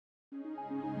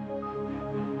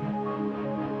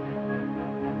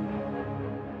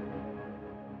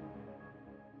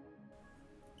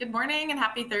Good morning and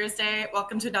happy Thursday.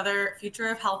 Welcome to another Future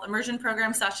of Health Immersion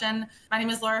Program session. My name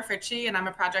is Laura Fritchie and I'm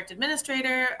a project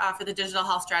administrator for the Digital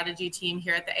Health Strategy team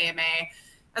here at the AMA.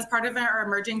 As part of our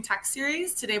Emerging Tech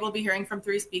series, today we'll be hearing from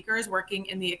 3 speakers working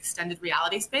in the extended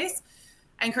reality space.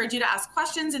 I encourage you to ask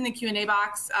questions in the Q&A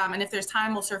box, and if there's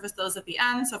time, we'll surface those at the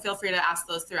end, so feel free to ask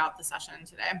those throughout the session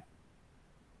today.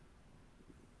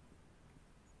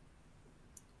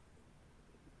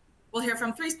 We'll hear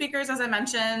from 3 speakers, as I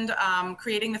mentioned,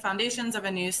 creating the foundations of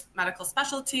a new medical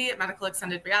specialty, medical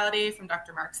extended reality, from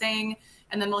Dr. Mark Zhang,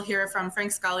 and then we'll hear from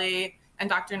Frank Sculli and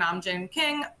Dr. Namjin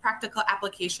King, practical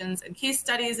applications and case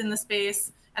studies in the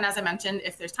space. And as I mentioned,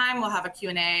 if there's time, we'll have a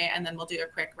Q&A, and then we'll do a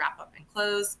quick wrap up and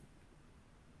close.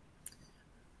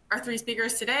 Our 3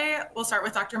 speakers today, we'll start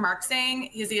with Dr. Mark Zhang.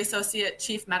 He's the Associate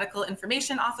Chief Medical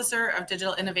Information Officer of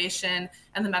Digital Innovation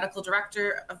and the Medical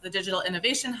Director of the Digital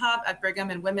Innovation Hub at Brigham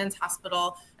and Women's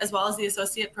Hospital, as well as the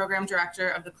Associate Program Director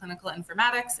of the Clinical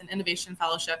Informatics and Innovation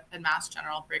Fellowship at Mass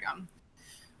General Brigham.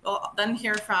 We'll then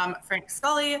hear from Frank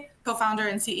Sculli, co-founder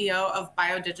and CEO of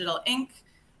BioDigital Inc.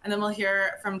 And then we'll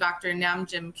hear from Dr.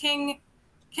 Namjin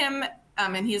Kim,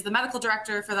 and he is the medical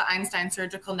director for the Einstein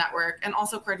Surgical Network and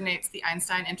also coordinates the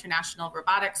Einstein International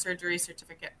Robotic Surgery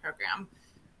Certificate Program.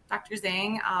 Dr.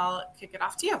 Zhang, I'll kick it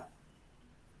off to you.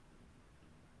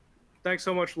 Thanks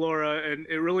so much, Laura. And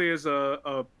it really is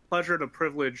a pleasure and a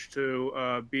privilege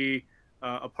to be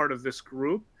a part of this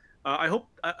group. I hope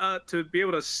to be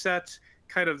able to set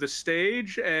kind of the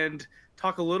stage and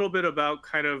talk a little bit about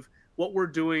kind of what we're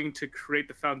doing to create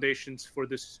the foundations for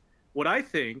this, what I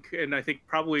think, and I think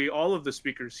probably all of the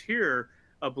speakers here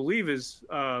believe is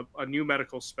a new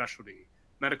medical specialty,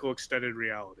 medical extended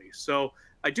reality. So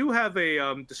I do have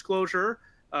a disclosure.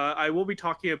 I will be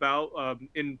talking about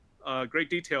in great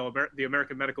detail the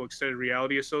American Medical Extended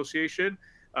Reality Association,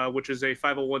 which is a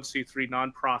 501c3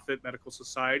 nonprofit medical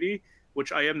society,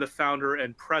 which I am the founder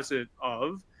and president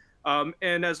of.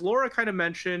 And as Laura kind of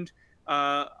mentioned,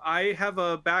 I have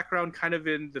a background kind of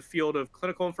in the field of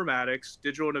clinical informatics,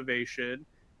 digital innovation,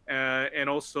 and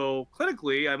also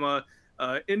clinically, I'm a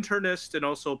internist and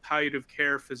also palliative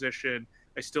care physician.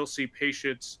 I still see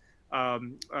patients. But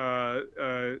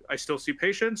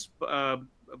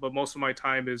most of my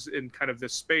time is in kind of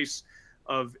this space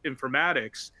of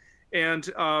informatics. And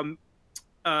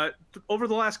over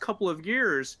the last couple of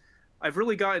years, I've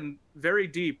really gotten very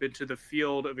deep into the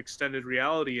field of extended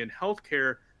reality in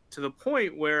healthcare, to the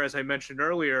point where, as I mentioned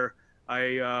earlier,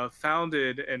 I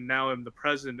founded and now am the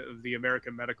president of the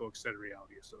American Medical Extended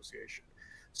Reality Association.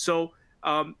 So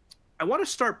I want to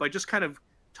start by just kind of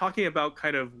talking about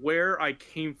kind of where I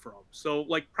came from. So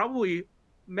like probably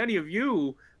many of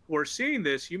you who are seeing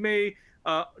this, you may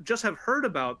just have heard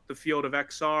about the field of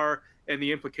XR and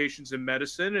the implications in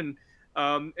medicine,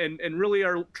 and really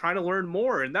are trying to learn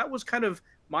more. And that was kind of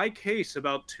my case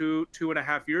about two and a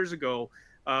half years ago,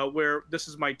 where this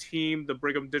is my team, the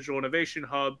Brigham Digital Innovation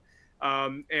Hub,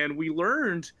 and we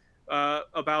learned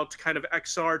about kind of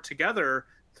XR together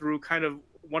through kind of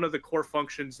one of the core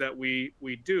functions that we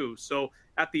do. So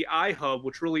at the iHub,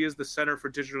 which really is the Center for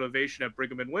Digital Innovation at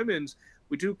Brigham and Women's,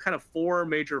 we do kind of 4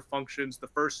 major functions. The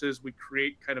first is we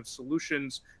create kind of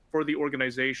solutions for the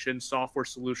organization, software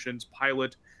solutions,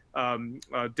 pilot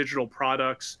digital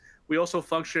products. We also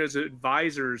function as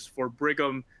advisors for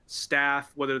Brigham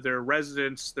staff, whether they're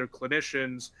residents, they're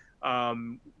clinicians,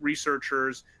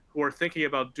 researchers who are thinking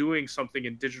about doing something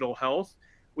in digital health.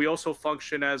 We also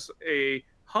function as a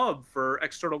hub for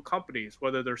external companies,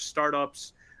 whether they're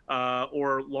startups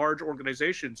or large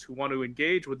organizations who want to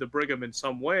engage with the Brigham in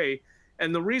some way.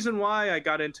 And the reason why I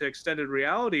got into extended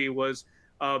reality was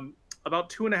about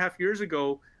 2.5 years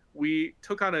ago, we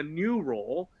took on a new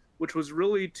role, which was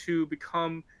really to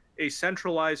become a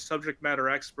centralized subject matter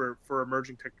expert for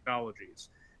emerging technologies.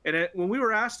 And when we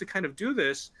were asked to kind of do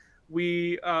this,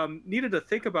 we needed to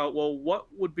think about, well,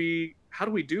 how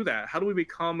do we do that? How do we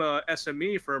become a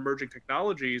SME for emerging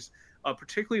technologies,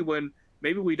 particularly when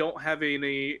maybe we don't have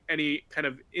any kind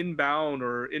of inbound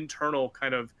or internal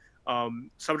kind of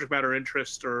subject matter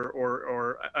interest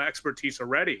or expertise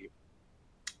already.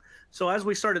 So as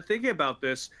we started thinking about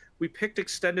this, we picked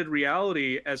extended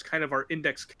reality as kind of our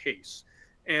index case.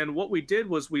 And what we did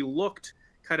was we looked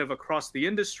kind of across the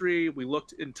industry, we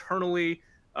looked internally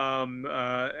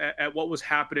at what was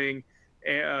happening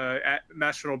at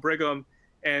Mass General Brigham,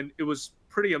 and it was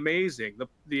pretty amazing.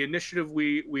 The initiative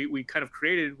we kind of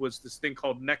created was this thing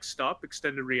called Next Up,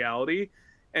 Extended Reality.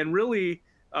 And really,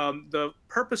 the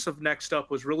purpose of Next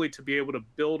Up was really to be able to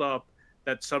build up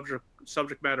that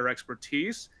subject matter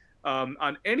expertise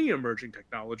on any emerging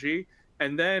technology.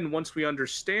 And then once we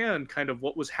understand kind of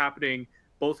what was happening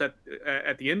both at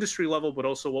the industry level, but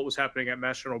also what was happening at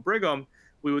Mass General Brigham,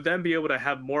 we would then be able to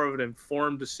have more of an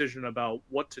informed decision about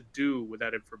what to do with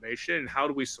that information and how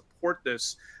do we support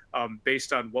this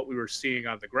based on what we were seeing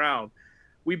on the ground.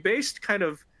 We based kind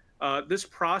of this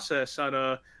process on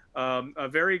a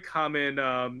very common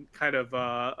kind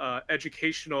of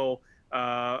educational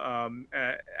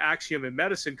axiom in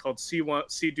medicine called see,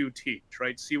 do, teach,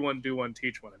 right? See one, do one,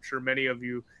 teach one. I'm sure many of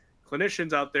you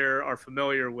clinicians out there are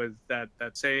familiar with that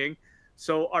saying.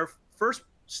 So our first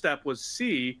step was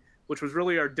see, which was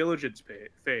really our diligence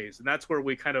phase. And that's where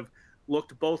we kind of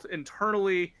looked both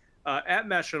internally at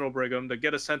Mass General Brigham to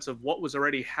get a sense of what was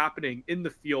already happening in the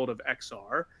field of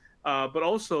XR, but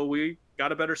also we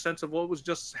got a better sense of what was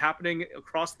just happening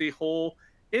across the whole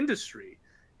industry.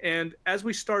 And as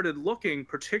we started looking,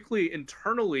 particularly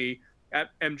internally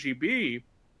at MGB,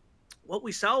 what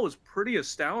we saw was pretty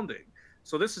astounding.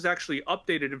 So this is actually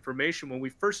updated information. When we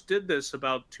first did this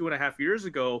about 2.5 years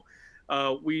ago,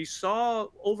 we saw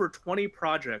over 20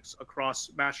 projects across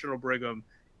Mass General Brigham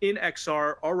in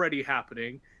XR already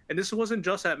happening. And this wasn't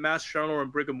just at Mass General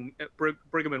and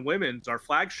Brigham and Women's, our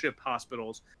flagship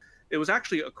hospitals. It was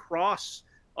actually across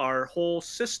our whole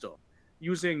system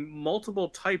using multiple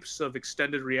types of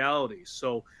extended reality.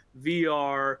 So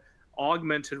VR,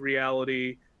 augmented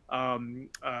reality, and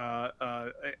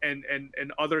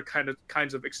other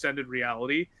kinds of extended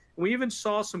reality. And we even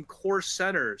saw some core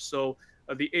centers. So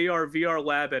the AR/VR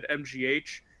lab at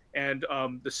MGH and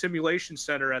the simulation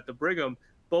center at the Brigham,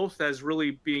 both as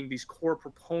really being these core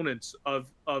proponents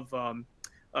of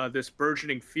this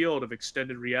burgeoning field of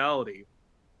extended reality.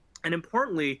 And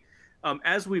importantly,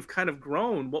 as we've kind of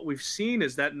grown, what we've seen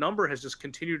is that number has just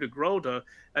continued to grow to,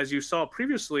 as you saw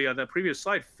previously on that previous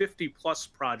slide, 50 plus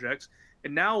projects,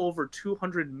 and now over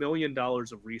 $200 million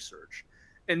of research.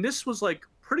 And this was like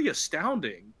pretty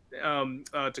astounding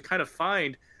to kind of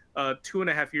find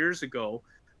 2.5 years ago.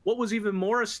 What was even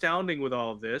more astounding with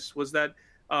all of this was that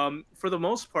for the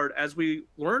most part, as we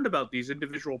learned about these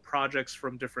individual projects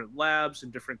from different labs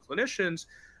and different clinicians,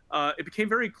 it became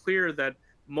very clear that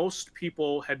most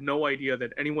people had no idea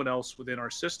that anyone else within our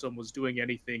system was doing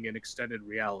anything in extended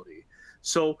reality.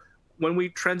 So when we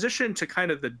transitioned to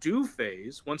kind of the do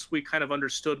phase, once we kind of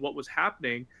understood what was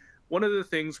happening, one of the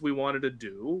things we wanted to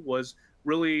do was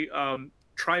really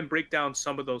try and break down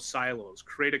some of those silos,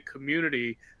 create a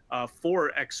community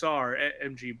for XR at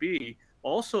MGB,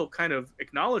 also kind of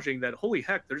acknowledging that, holy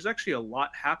heck, there's actually a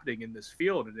lot happening in this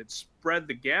field, and it spread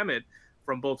the gamut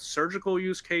from both surgical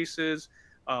use cases,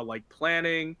 like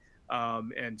planning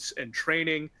and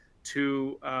training,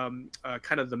 to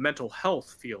kind of the mental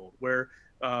health field, where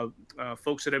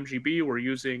folks at MGB were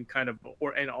using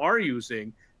and are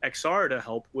using XR to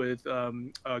help with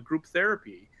group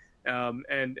therapy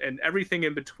and everything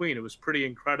in between. It was pretty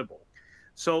incredible.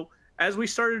 So as we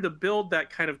started to build that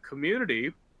kind of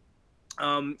community,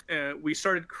 we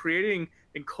started creating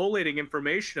and collating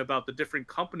information about the different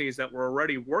companies that were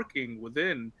already working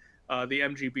within the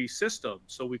MGB system,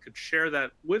 so we could share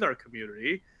that with our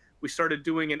community. We started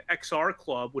doing an XR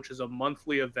Club, which is a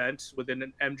monthly event within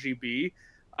an MGB,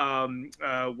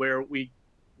 where we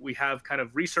have kind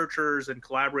of researchers and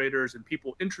collaborators and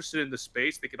people interested in the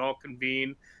space. They can all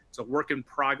convene. It's a work in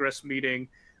progress meeting.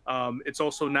 It's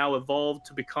also now evolved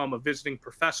to become a visiting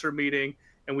professor meeting,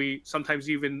 and we sometimes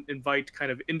even invite kind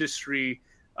of industry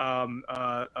to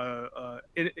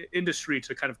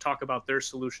kind of talk about their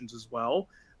solutions as well.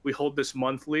 We hold this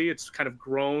monthly. It's kind of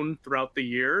grown throughout the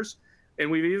years, and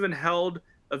we've even held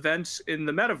events in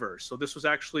the metaverse. So this was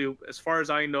actually, as far as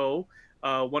I know,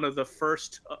 one of the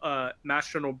first Mass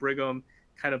General Brigham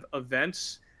kind of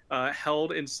events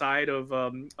held inside of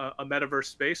a metaverse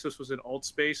space. This was in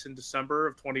AltSpace in December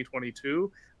of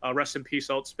 2022. Rest in peace,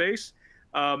 AltSpace.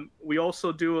 We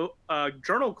also do a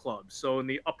journal club. So in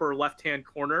the upper left-hand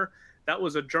corner, that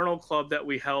was a journal club that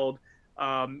we held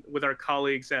with our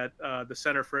colleagues at the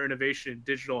Center for Innovation in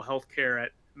Digital Healthcare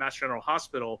at Mass General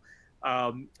Hospital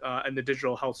in the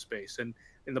digital health space. And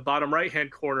in the bottom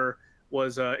right-hand corner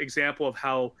was an example of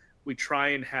how we try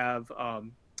and have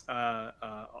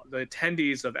the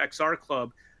attendees of XR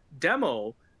Club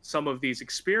demo some of these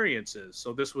experiences.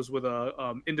 So this was with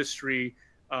a industry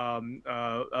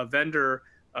a vendor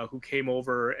who came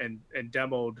over and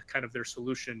demoed kind of their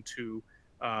solution to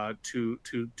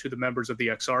the members of the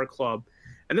XR Club.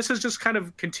 And this has just kind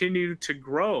of continued to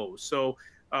grow. So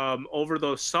over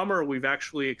the summer, we've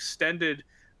actually extended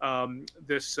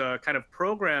this kind of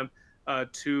program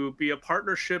to be a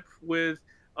partnership with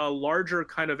larger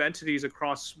kind of entities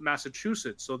across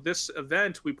Massachusetts. So this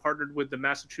event, we partnered with the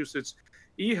Massachusetts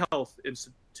eHealth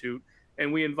Institute,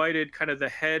 and we invited kind of the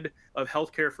head of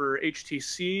healthcare for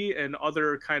HTC and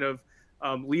other kind of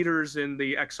leaders in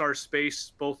the XR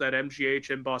space, both at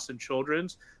MGH and Boston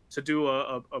Children's, to do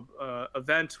a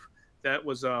event that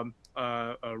was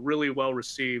really well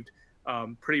received,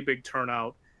 pretty big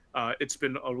turnout. It's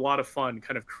been a lot of fun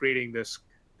kind of creating this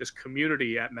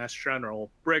community at Mass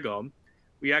General Brigham.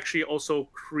 We actually also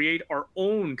create our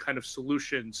own kind of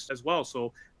solutions as well.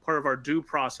 So part of our due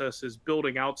process is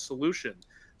building out solutions.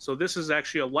 So this is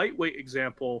actually a lightweight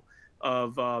example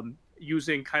of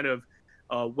using kind of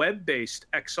web-based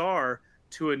XR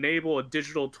to enable a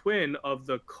digital twin of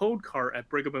the code cart at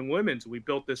Brigham and Women's. We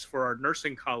built this for our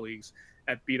nursing colleagues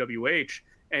at BWH.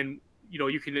 And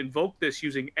you can invoke this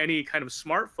using any kind of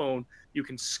smartphone. You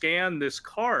can scan this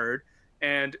card,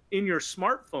 and in your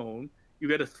smartphone, you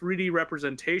get a 3D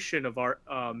representation of our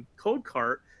code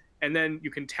cart, and then you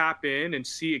can tap in and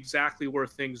see exactly where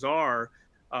things are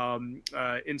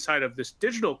inside of this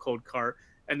digital code cart.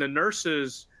 And the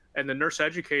nurses and the nurse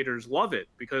educators love it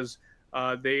because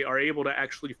they are able to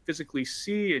actually physically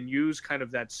see and use kind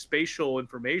of that spatial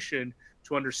information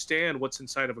to understand what's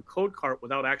inside of a code cart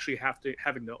without actually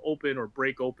having to open or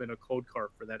break open a code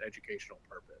cart for that educational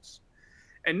purpose.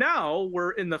 And now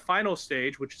we're in the final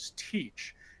stage, which is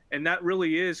teach. And that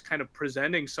really is kind of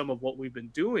presenting some of what we've been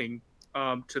doing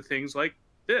to things like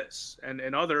this and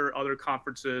other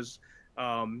conferences,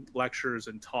 lectures,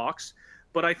 and talks.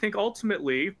 But I think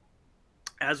ultimately,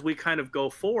 as we kind of go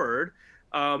forward,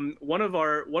 one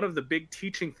of the big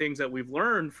teaching things that we've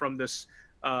learned from this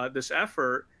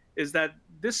effort is that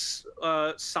this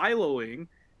siloing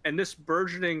and this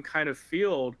burgeoning kind of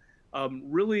field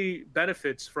really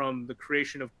benefits from the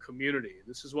creation of community.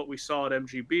 This is what we saw at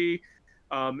MGB,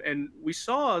 and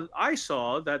I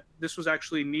saw that this was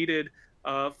actually needed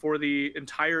for the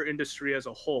entire industry as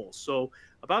a whole. So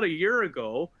about a year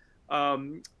ago,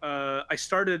 I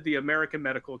started the American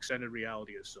Medical Extended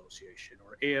Reality Association,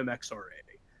 or AMXRA.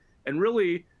 And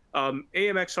really,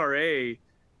 AMXRA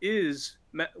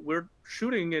we're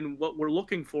shooting, and what we're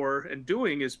looking for and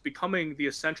doing is becoming the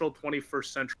essential 21st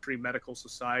century medical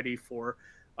society for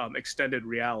extended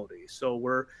reality. So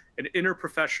we're an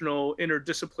interprofessional,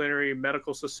 interdisciplinary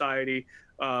medical society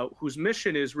whose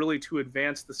mission is really to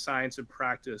advance the science and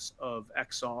practice of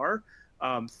XR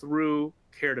through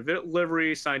care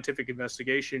delivery, scientific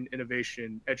investigation,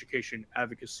 innovation, education,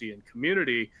 advocacy, and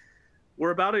community.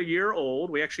 We're about a year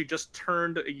old. We actually just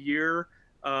turned a year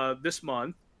this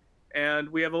month, and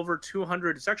we have over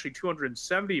 200, it's actually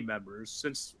 270 members.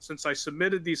 Since I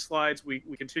submitted these slides, we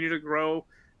continue to grow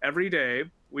every day.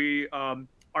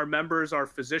 Our members are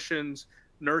physicians,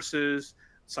 nurses,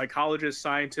 psychologists,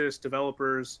 scientists,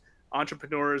 developers,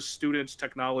 entrepreneurs, students,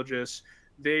 technologists.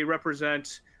 They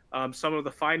represent some of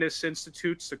the finest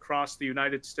institutes across the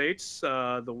United States,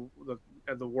 the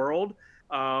world,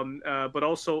 but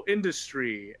also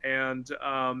industry and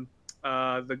the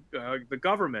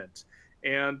government.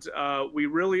 And we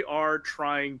really are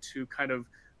trying to kind of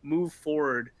move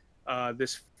forward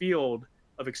this field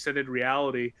of extended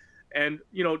reality. And,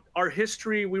 our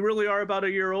history, we really are about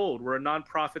a year old. We're a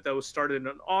nonprofit that was started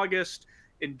in August.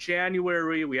 In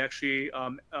January, we actually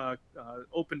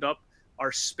opened up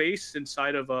our space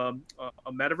inside of a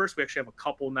metaverse. We actually have a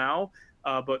couple now,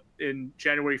 but in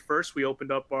January 1st, we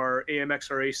opened up our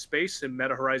AMXRA space in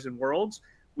Meta Horizon Worlds.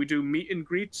 We do meet and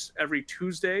greets every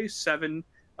Tuesday, 7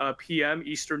 p.m.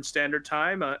 Eastern Standard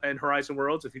Time in Horizon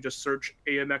Worlds. If you just search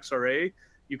AMXRA,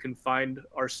 you can find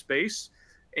our space.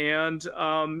 And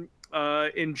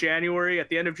in January, at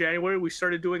the end of January, we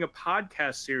started doing a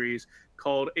podcast series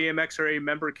called AMXRA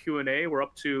Member Q&A. We're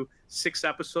up to 6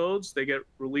 episodes. They get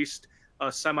released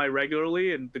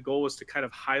semi-regularly, and the goal is to kind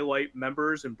of highlight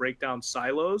members and break down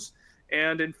silos.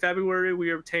 And in February,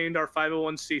 we obtained our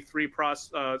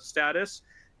 501c3 status.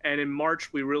 And in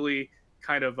March, we really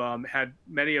kind of had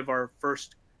many of our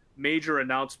first major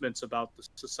announcements about the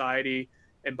society.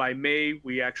 And by May,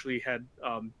 we actually had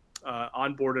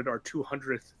onboarded our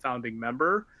 200th founding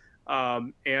member.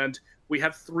 And we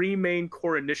have 3 main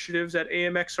core initiatives at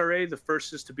AMXRA. The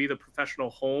first is to be the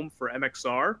professional home for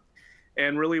MXR.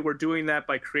 And really, we're doing that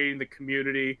by creating the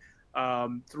community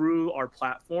through our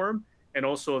platform. And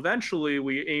also, eventually,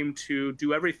 we aim to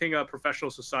do everything a professional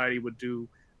society would do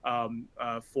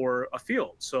for a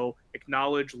field. So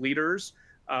acknowledge leaders,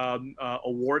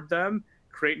 award them,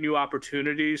 create new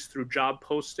opportunities through job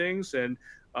postings, and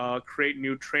create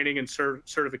new training and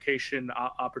certification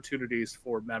opportunities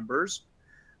for members.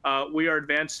 We are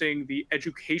advancing the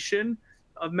education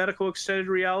of medical extended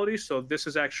reality. So this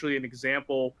is actually an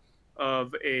example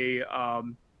of a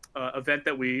event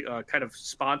that we kind of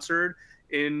sponsored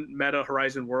in Meta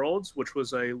Horizon Worlds, which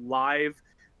was a live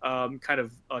kind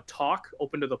of a talk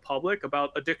open to the public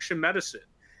about addiction medicine.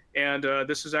 And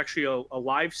this is actually a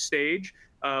live stage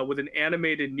with an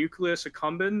animated nucleus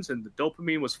accumbens, and the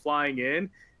dopamine was flying in.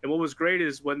 And what was great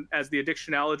is as the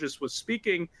addictionologist was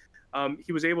speaking,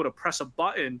 he was able to press a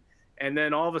button, and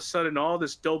then all of a sudden, all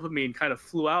this dopamine kind of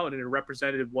flew out, and it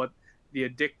represented what the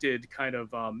addicted kind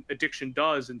of addiction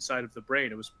does inside of the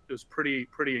brain. It was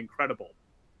pretty incredible.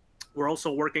 We're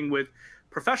also working with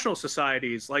professional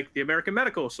societies like the American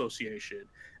Medical Association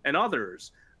and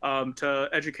others to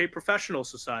educate professional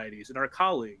societies and our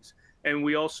colleagues. And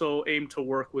we also aim to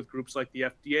work with groups like the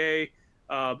FDA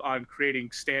on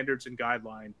creating standards and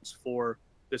guidelines for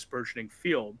this burgeoning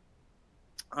field.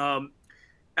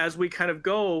 As we kind of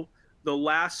go, the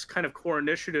last kind of core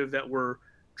initiative that we're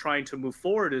trying to move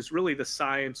forward is really the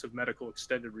science of medical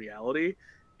extended reality.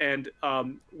 And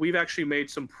we've actually made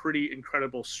some pretty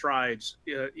incredible strides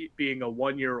being a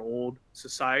one-year-old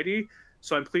society.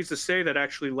 So I'm pleased to say that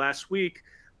actually last week,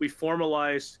 we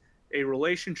formalized a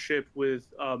relationship with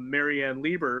Marianne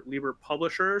Liebert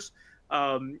Publishers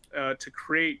to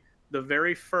create the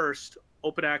very first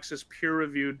open access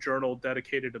peer-reviewed journal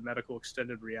dedicated to medical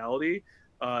extended reality.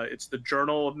 It's the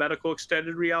Journal of Medical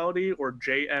Extended Reality, or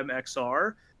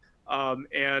JMXR.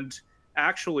 And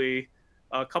actually,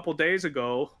 a couple days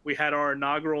ago, we had our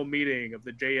inaugural meeting of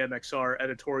the JMXR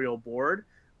editorial board.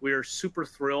 We are super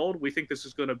thrilled. We think this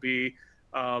is going to be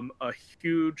a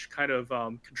huge kind of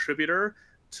contributor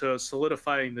to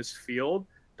solidifying this field.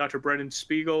 Dr. Brendan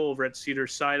Spiegel over at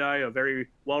Cedars-Sinai, a very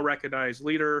well-recognized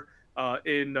leader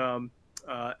in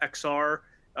XR,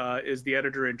 is the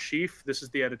editor-in-chief. This is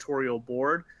the editorial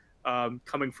board,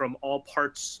 coming from all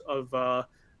parts of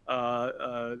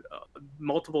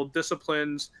multiple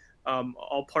disciplines,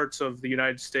 all parts of the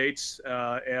United States,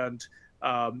 and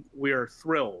we are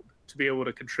thrilled to be able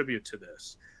to contribute to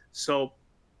this. So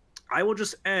I will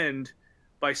just end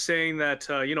by saying that,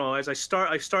 as I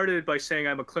started by saying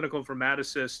I'm a clinical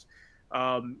informaticist.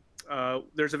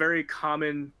 There's a very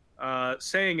common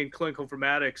saying in clinical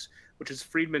informatics, which is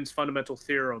Friedman's fundamental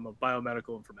theorem of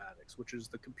biomedical informatics, which is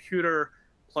the computer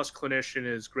plus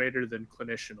clinician is greater than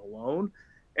clinician alone.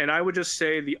 And I would just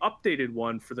say the updated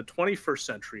one for the 21st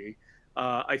century,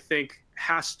 I think,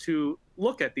 has to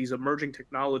look at these emerging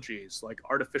technologies like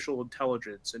artificial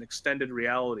intelligence and extended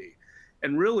reality,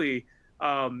 and really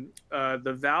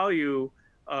the value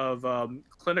of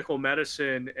clinical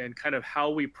medicine and kind of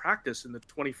how we practice in the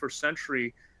 21st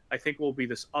century, I think will be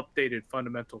this updated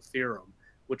fundamental theorem,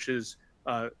 which is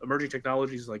emerging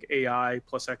technologies like AI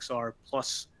plus XR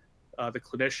plus the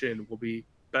clinician will be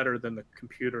better than the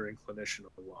computer and clinician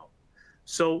alone.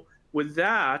 So with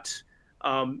that,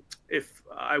 if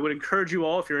I would encourage you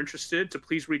all, if you're interested, to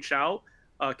please reach out,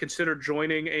 consider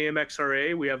joining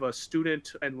AMXRA. We have a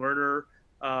student and learner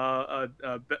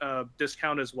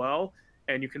discount as well.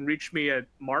 And you can reach me at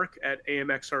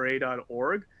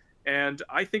mark@amxra.org. And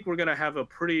I think we're going to have a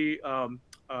pretty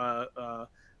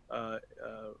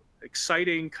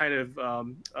exciting kind of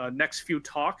next few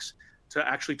talks to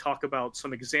actually talk about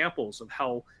some examples of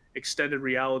how extended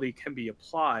reality can be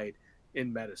applied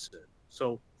in medicine.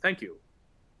 So thank you.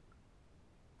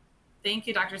 Thank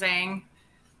you, Dr. Zhang.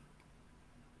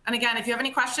 And again, if you have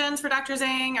any questions for Dr.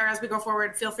 Zhang, or as we go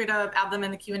forward, feel free to add them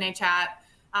in the Q&A chat.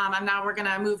 And now we're going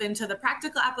to move into the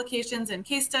practical applications and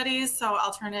case studies. So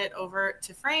I'll turn it over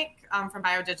to Frank from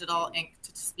BioDigital Inc.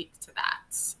 to speak to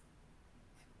that.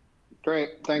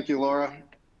 Great. Thank you, Laura.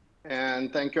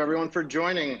 And thank you, everyone, for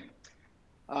joining.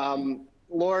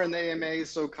 Laura and the AMA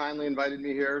so kindly invited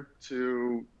me here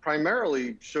to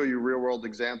primarily show you real-world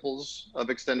examples of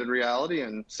extended reality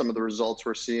and some of the results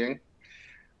we're seeing.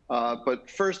 But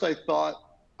first, I thought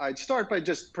I'd start by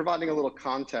just providing a little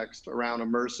context around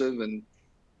immersive and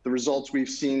the results we've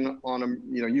seen on,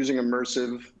 using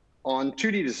immersive on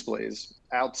 2D displays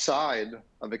outside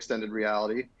of extended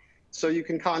reality, so you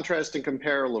can contrast and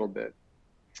compare a little bit.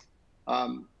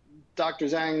 Dr.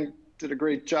 Zhang did a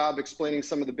great job explaining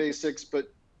some of the basics,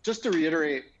 but just to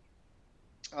reiterate,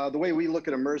 the way we look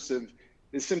at immersive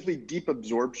is simply deep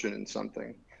absorption in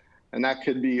something. And that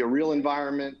could be a real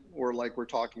environment, or like we're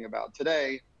talking about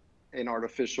today, an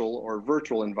artificial or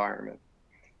virtual environment.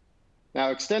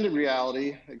 Now, extended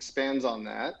reality expands on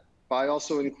that by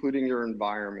also including your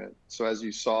environment. So as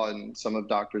you saw in some of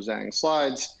Dr. Zhang's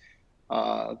slides,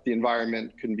 the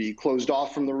environment can be closed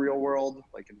off from the real world,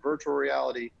 like in virtual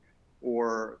reality,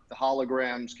 or the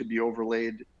holograms could be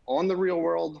overlaid on the real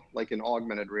world, like in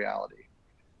augmented reality.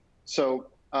 So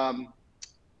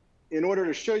in order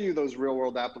to show you those real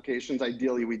world applications,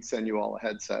 ideally we'd send you all a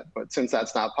headset, but since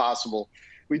that's not possible,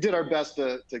 we did our best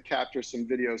to capture some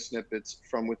video snippets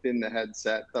from within the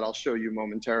headset that I'll show you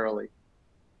momentarily.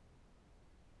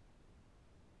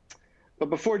 But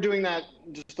before doing that,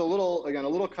 just a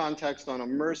little context on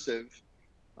immersive.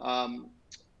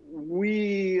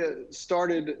 We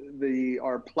started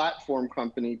our platform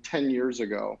company 10 years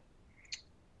ago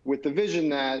with the vision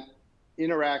that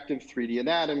interactive 3D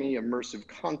anatomy, immersive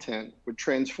content would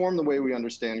transform the way we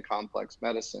understand complex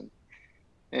medicine.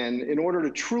 And in order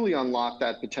to truly unlock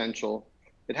that potential,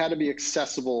 it had to be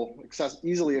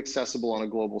easily accessible on a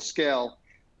global scale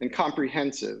and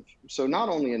comprehensive. So not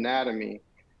only anatomy,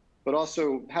 but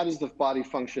also how does the body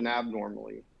function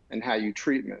abnormally and how you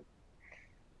treatment.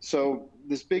 So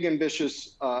this big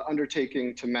ambitious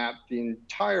undertaking to map the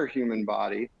entire human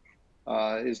body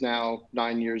is now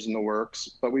 9 years in the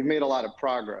works, but we've made a lot of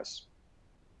progress.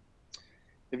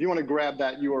 If you want to grab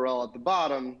that URL at the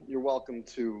bottom, you're welcome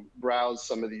to browse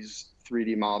some of these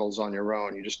 3D models on your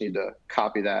own. You just need to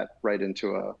copy that right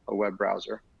into a web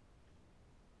browser.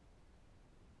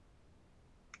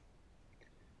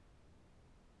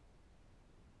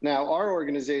 Now, our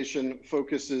organization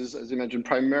focuses, as I mentioned,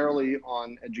 primarily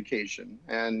on education.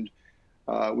 And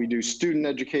we do student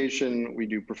education, we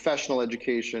do professional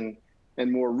education,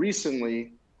 and more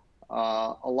recently,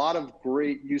 a lot of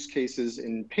great use cases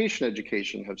in patient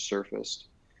education have surfaced.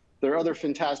 There are other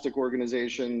fantastic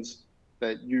organizations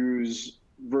that use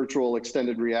virtual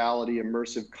extended reality,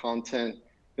 immersive content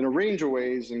in a range of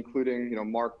ways,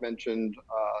 including, Mark mentioned,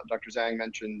 Dr. Zhang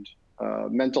mentioned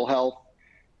mental health.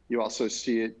 You also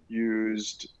see it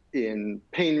used in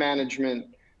pain management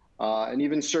and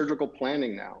even surgical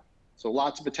planning now. So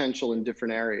lots of potential in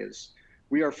different areas.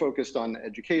 We are focused on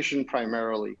education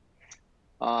primarily.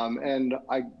 And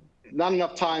not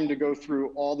enough time to go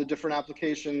through all the different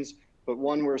applications, but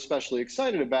one we're especially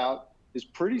excited about is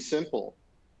pretty simple.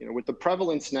 With the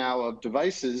prevalence now of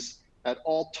devices at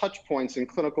all touch points in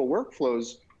clinical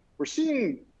workflows, we're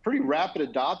seeing pretty rapid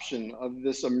adoption of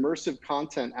this immersive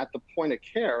content at the point of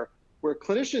care, where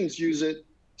clinicians use it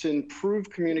to improve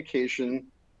communication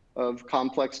of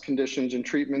complex conditions and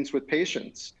treatments with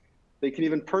patients. They can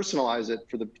even personalize it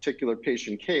for the particular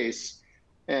patient case.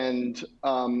 And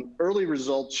early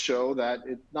results show that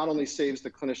it not only saves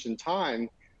the clinician time,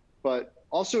 but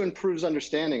also improves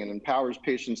understanding and empowers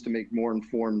patients to make more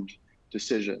informed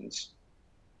decisions.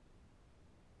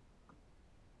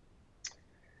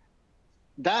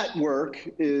 That work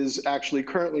is actually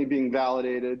currently being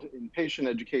validated in patient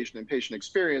education and patient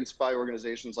experience by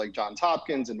organizations like Johns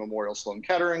Hopkins and Memorial Sloan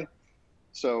Kettering.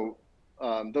 So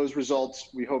those results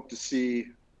we hope to see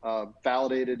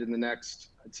validated in the next,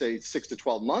 I'd say, 6 to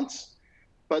 12 months.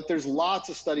 But there's lots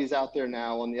of studies out there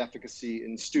now on the efficacy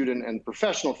in student and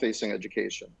professional facing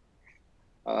education.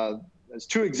 As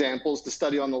two examples, the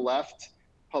study on the left,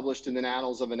 published in the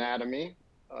Annals of Anatomy,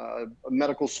 a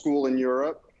medical school in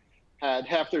Europe, had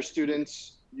half their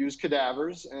students use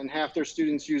cadavers and half their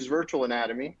students use virtual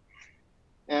anatomy.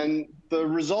 And the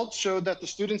results showed that the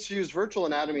students who used virtual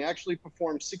anatomy actually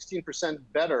performed 16%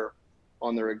 better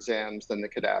on their exams than the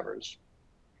cadavers.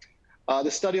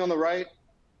 The study on the right,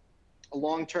 a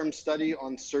long-term study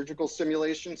on surgical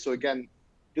simulation. So again,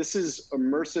 this is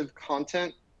immersive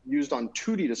content used on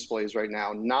 2D displays right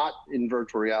now, not in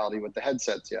virtual reality with the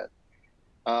headsets yet.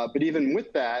 But even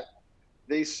with that,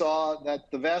 they saw that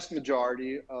the vast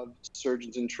majority of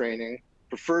surgeons in training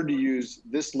preferred to use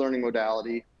this learning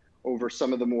modality over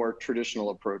some of the more traditional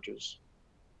approaches.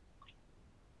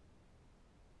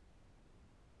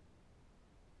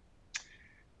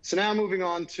 So now moving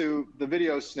on to the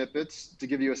video snippets to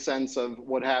give you a sense of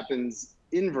what happens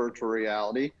in virtual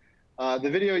reality. The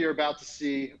video you're about to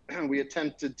see, we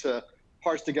attempted to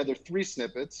parse together 3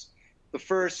 snippets. The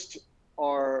first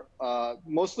are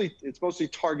mostly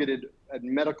targeted at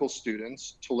medical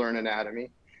students to learn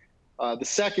anatomy. The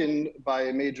second by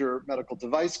a major medical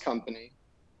device company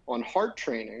on heart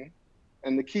training.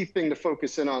 And the key thing to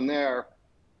focus in on there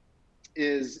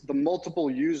is the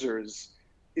multiple users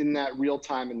in that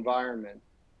real-time environment,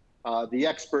 the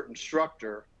expert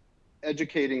instructor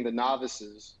educating the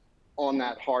novices on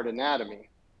that heart anatomy.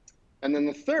 And then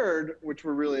the third, which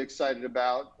we're really excited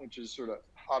about, which is sort of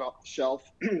hot off the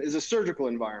shelf, is a surgical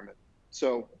environment.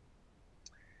 So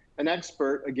an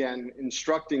expert, again,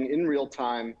 instructing in real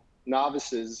time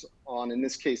novices on, in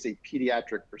this case, a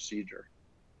pediatric procedure.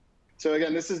 So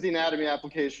again, this is the anatomy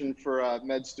application for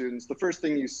med students. The first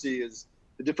thing you see is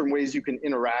the different ways you can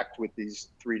interact with these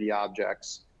 3D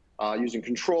objects using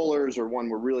controllers, or one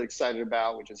we're really excited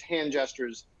about, which is hand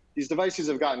gestures. These devices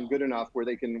have gotten good enough where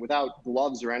they can, without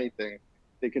gloves or anything,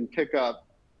 they can pick up,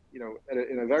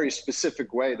 in a very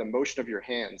specific way, the motion of your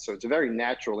hands. So it's a very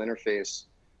natural interface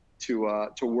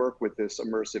to work with this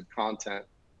immersive content.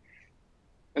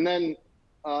 And then,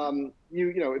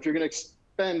 if you're going to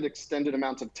spend extended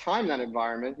amounts of time in that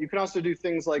environment, you can also do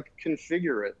things like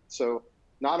configure it. So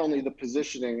not only the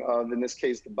positioning of, in this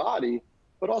case, the body,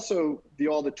 but also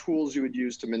all the tools you would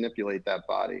use to manipulate that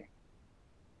body.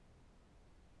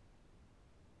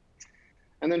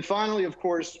 And then finally, of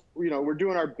course, we're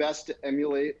doing our best to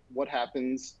emulate what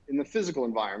happens in the physical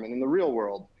environment, in the real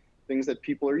world, things that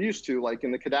people are used to, like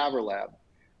in the cadaver lab,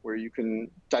 where you can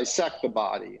dissect the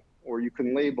body, or you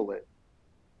can label it,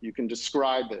 you can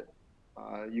describe it,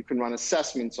 you can run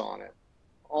assessments on it.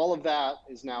 All of that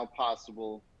is now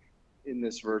possible in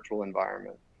this virtual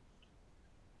environment.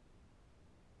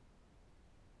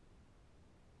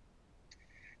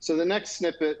 So the next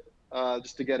snippet,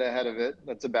 just to get ahead of it,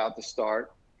 that's about to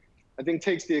start, I think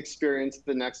takes the experience to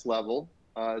the next level,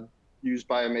 used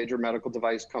by a major medical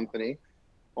device company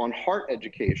on heart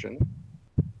education.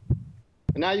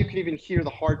 And now you can even hear the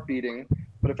heart beating,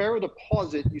 but if I were to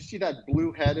pause it, you see that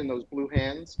blue head and those blue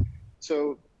hands?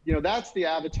 So, that's the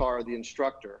avatar of the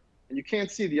instructor. And you can't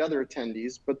see the other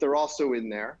attendees, but they're also in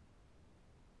there.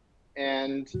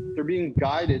 And they're being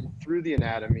guided through the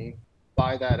anatomy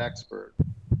by that expert.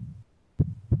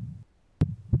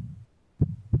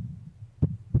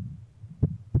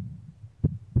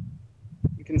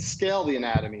 You can scale the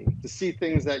anatomy to see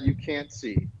things that you can't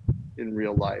see in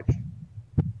real life.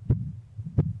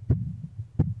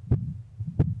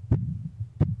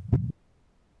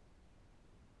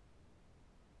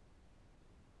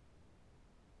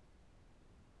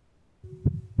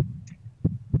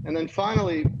 And then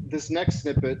finally, this next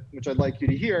snippet, which I'd like you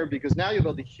to hear, because now you'll be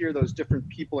able to hear those different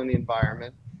people in the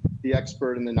environment, the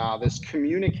expert and the novice,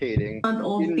 communicating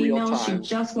in real time. She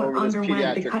just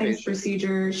underwent the cuttings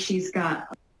procedure. She's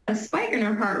got a spike in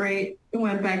her heart rate. It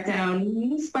went back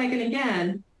down, spiking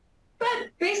again. But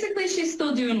basically, she's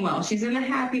still doing well. She's in a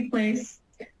happy place.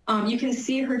 You can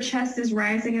see her chest is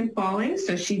rising and falling,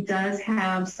 so she does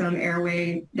have some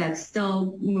airway that's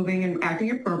still moving and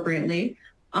acting appropriately.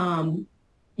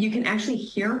 You can actually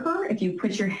hear her. If you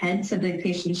put your head to the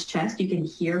patient's chest, you can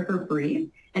hear her breathe.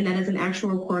 And that is an actual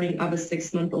recording of a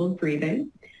 6-month-old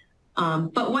breathing.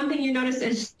 But one thing you notice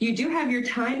is you do have your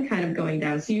time kind of going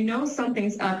down. So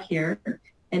something's up here.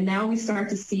 And now we start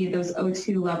to see those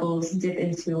O2 levels dip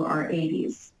into our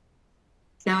 80s.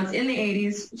 Now it's in the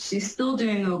 80s. She's still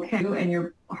doing okay. And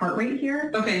your heart rate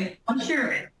here. Okay. Once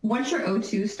your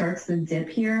O2 starts to dip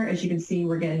here, as you can see,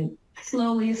 we're getting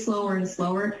slowly, slower and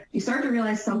slower. You start to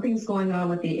realize something's going on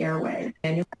with the airway.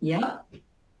 And yep.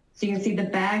 So you can see the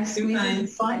bag squeezing,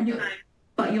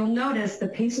 but you'll notice the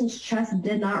patient's chest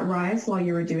did not rise while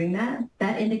you were doing that.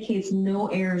 That indicates no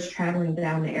air is traveling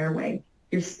down the airway.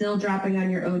 You're still dropping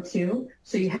on your O2,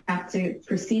 so you have to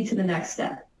proceed to the next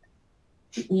step.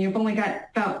 You've only got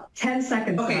about 10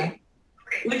 seconds left.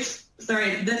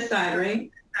 Sorry, this side, right?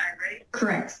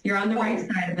 Correct. You're on the right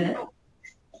side of it.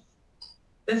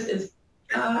 This is,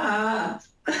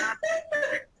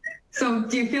 So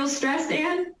do you feel stressed,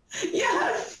 Anne?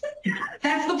 Yes.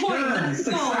 That's the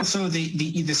point. So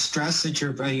the stress that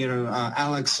you're,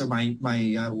 Alex, my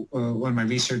one of my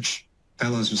research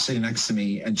fellows was sitting next to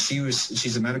me, and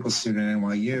she's a medical student at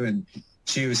NYU, and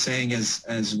she was saying as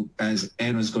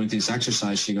Anne was going through this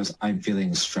exercise, she goes, "I'm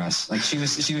feeling stress." Like she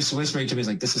was whispering to me,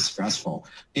 like, "This is stressful,"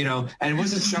 and it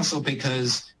wasn't stressful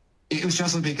because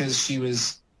she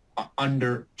was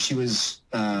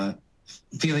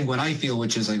feeling what I feel,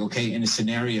 which is like, okay, in this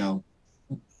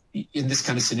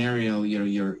kind of scenario,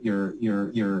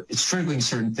 it's triggering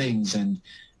certain things, and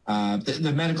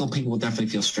the medical people will definitely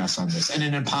feel stress on this, and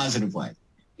in a positive way,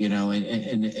 in a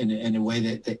way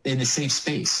that in a safe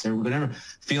space. They're going to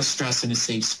feel stress in a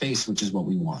safe space, which is what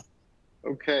we want.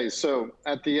 Okay, so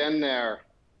at the end there,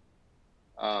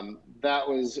 that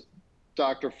was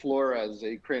Dr. Flores,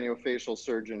 a craniofacial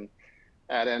surgeon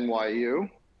at NYU,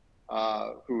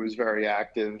 who was very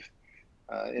active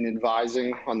in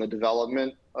advising on the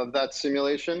development of that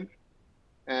simulation.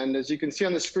 And as you can see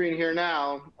on the screen here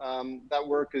now, that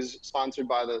work is sponsored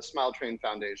by the Smile Train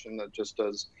Foundation that just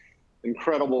does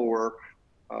incredible work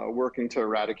working to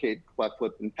eradicate cleft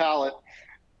lip and palate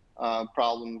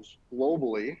problems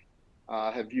globally,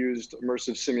 have used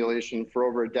immersive simulation for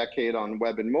over a decade on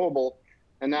web and mobile,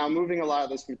 and now moving a lot of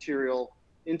this material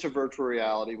into virtual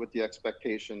reality with the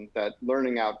expectation that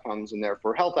learning outcomes and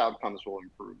therefore health outcomes will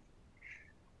improve.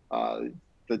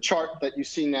 The chart that you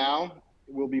see now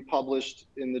will be published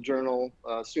in the journal,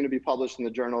 soon to be published in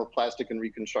the Journal of Plastic and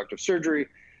Reconstructive Surgery,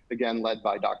 again, led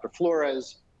by Dr.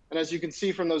 Flores. And as you can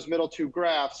see from those middle two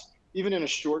graphs, even in a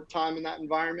short time in that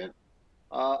environment,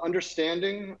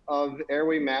 understanding of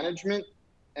airway management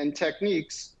and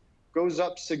techniques goes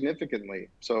up significantly.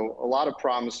 So a lot of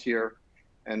promise here,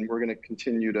 and we're going to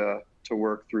continue to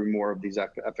work through more of these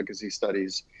efficacy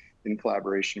studies in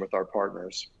collaboration with our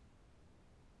partners.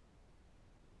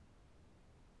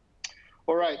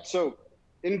 All right, so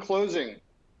in closing,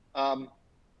 some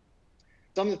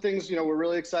of the things we're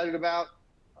really excited about,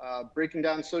 breaking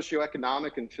down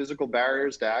socioeconomic and physical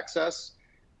barriers to access.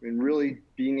 I mean, really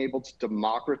being able to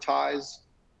democratize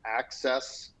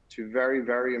access to very,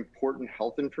 very important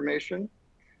health information.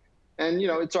 And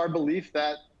it's our belief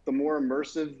that the more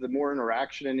immersive, the more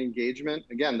interaction and engagement,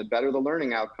 again, the better the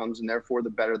learning outcomes, and therefore the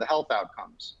better the health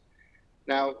outcomes.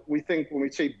 Now, we think when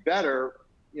we say better,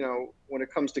 when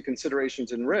it comes to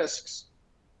considerations and risks,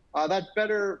 that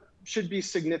better should be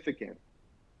significant.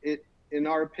 In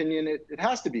our opinion, it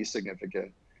has to be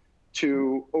significant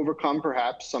to overcome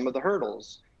perhaps some of the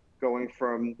hurdles, going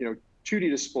from 2D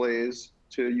displays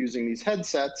to using these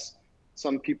headsets,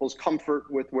 some people's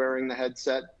comfort with wearing the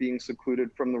headset, being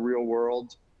secluded from the real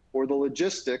world, or the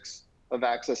logistics of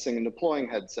accessing and deploying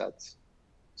headsets.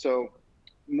 So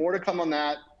more to come on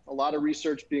that. A lot of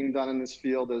research being done in this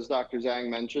field, as Dr. Zhang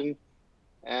mentioned.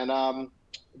 And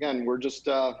again, we're just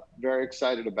very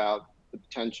excited about the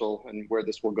potential and where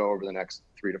this will go over the next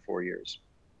 3 to 4 years.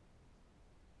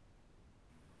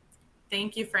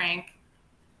 Thank you, Frank.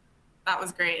 That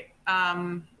was great.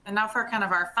 And now for kind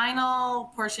of our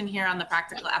final portion here on the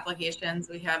practical applications,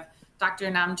 we have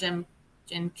Dr. Namjin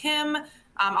Kim.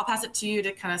 I'll pass it to you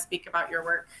to kind of speak about your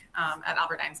work at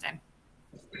Albert Einstein.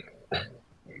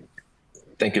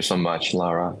 Thank you so much,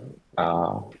 Laura.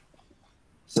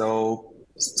 So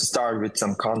to start with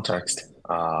some context,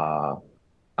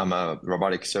 I'm a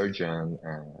robotic surgeon,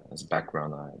 and as a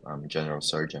background, I'm a general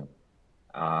surgeon.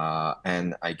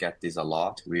 And I get this a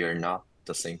lot. We are not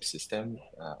the same system,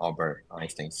 Albert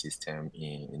Einstein system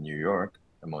in New York,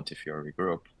 the Montefiore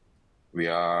Group. We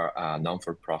are a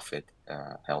non-for-profit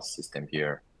health system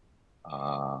here.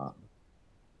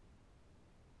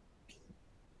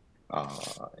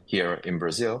 Here in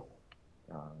Brazil,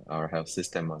 our health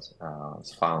system was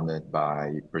founded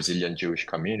by Brazilian Jewish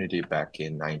community back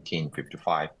in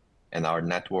 1955, and our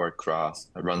network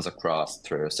runs across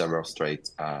through several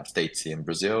states in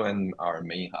Brazil, and our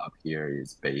main hub here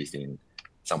is based in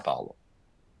São Paulo.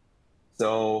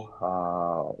 So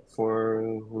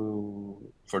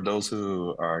for those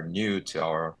who are new to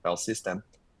our health system,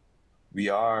 we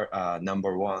are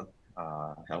 #1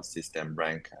 health system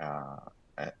ranked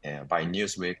by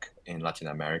Newsweek in Latin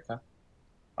America.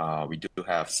 We do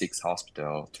have 6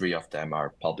 hospitals. 3 of them are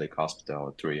public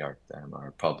hospitals, 3 of them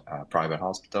are private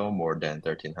hospitals, more than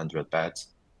 1,300 beds.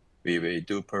 We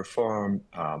do perform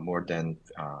more than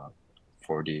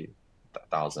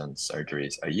 40,000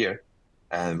 surgeries a year.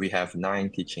 And we have 9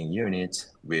 teaching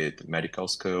units with medical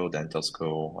school, dental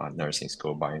school, nursing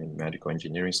school, biomedical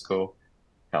engineering school,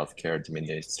 healthcare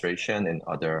administration, and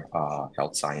other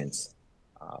health science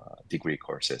degree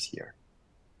courses here.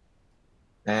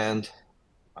 And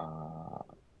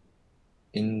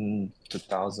in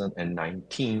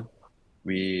 2019,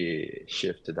 we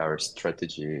shifted our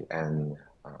strategy, and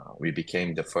we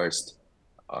became the first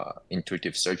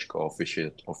intuitive surgical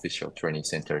official training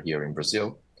center here in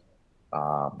Brazil.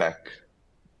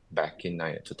 Back in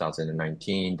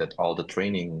 2019, that all the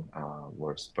training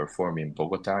was performed in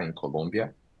Bogota, in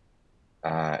Colombia.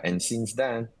 And since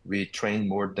then, we trained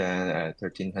more than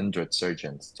 1,300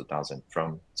 surgeons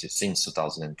since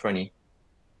 2020.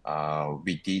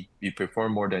 We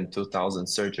performed more than 2,000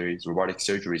 surgeries, robotic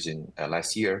surgeries in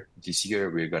last year. This year,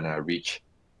 we're gonna reach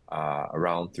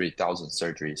around 3,000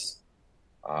 surgeries.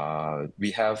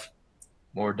 We have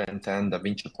more than 10 Da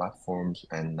Vinci platforms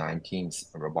and 19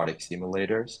 robotic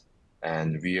simulators.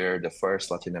 And we are the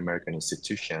first Latin American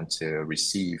institution to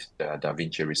receive the Da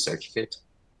Vinci Research Kit.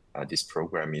 This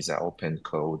program is an open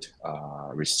code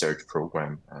research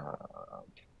program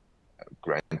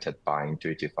granted by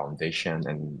Intuitive Foundation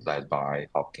and led by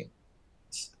Hopkins.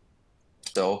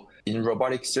 So in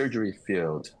robotic surgery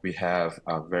field, we have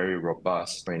a very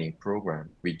robust training program.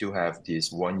 We do have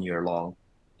this 1-year-long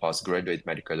postgraduate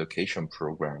medical education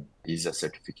program. Is a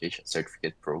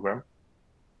certificate program.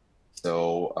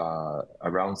 So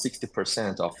around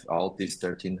 60% of all these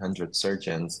 1,300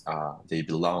 surgeons, they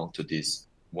belong to this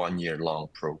 1-year-long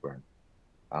program.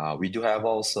 We do have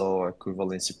also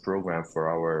equivalency program for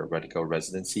our medical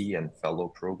residency and fellow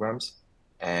programs.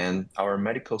 And our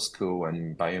medical school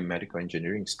and biomedical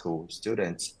engineering school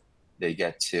students, they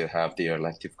get to have their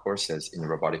elective courses in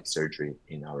robotic surgery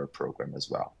in our program as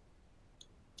well.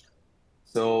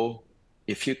 So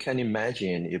if you can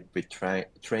imagine, if we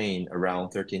train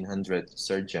around 1,300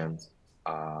 surgeons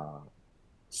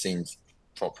since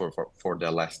for the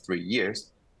last 3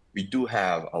 years, we do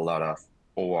have a lot of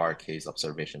OR case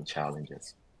observation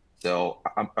challenges. So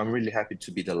I'm really happy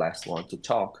to be the last one to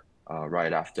talk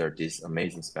right after these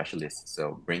amazing specialists.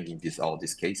 So bringing all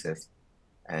these cases.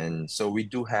 And so we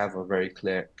do have a very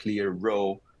clear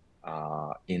role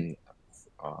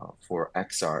for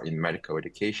XR in medical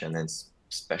education and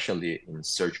especially in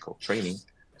surgical training.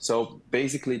 So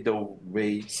basically the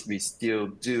way we still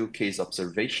do case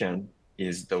observation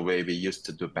is the way we used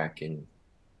to do back in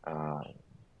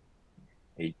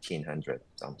 1800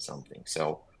 something.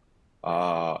 So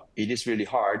it is really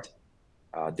hard.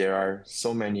 There are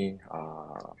so many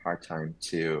hard time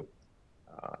to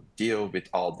deal with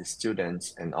all the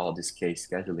students and all this case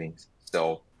scheduling.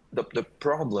 So the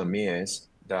problem is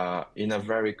that in a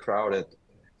very crowded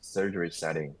surgery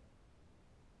setting,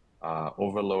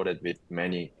 overloaded with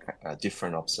many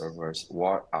different observers,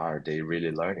 what are they really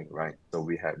learning, right? So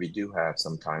we do have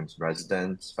sometimes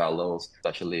residents, fellows,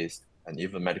 specialists, and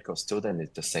even medical students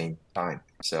at the same time.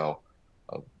 So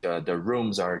the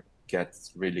rooms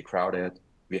gets really crowded.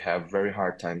 We have very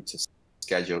hard time to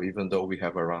schedule, even though we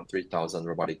have around 3,000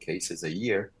 robotic cases a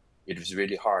year. It is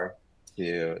really hard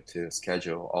to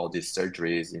schedule all these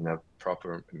surgeries in a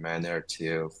proper manner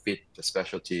to fit the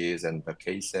specialties and the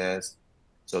cases,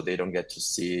 so they don't get to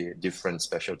see different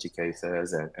specialty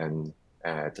cases and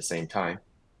at the same time.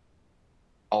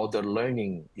 All the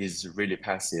learning is really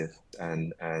passive,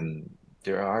 and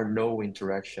there are no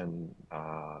interaction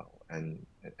and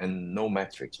no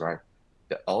metrics, right?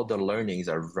 All the learnings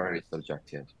are very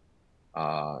subjective.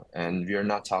 And we are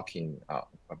not talking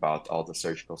about all the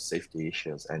surgical safety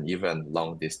issues and even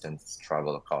long distance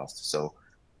travel costs. So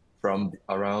from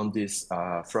around this,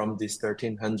 from these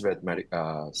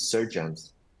 1,300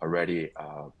 surgeons, already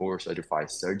board certified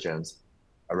surgeons,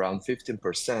 around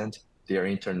 15%, they are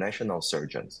international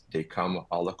surgeons. They come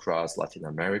all across Latin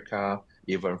America,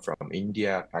 even from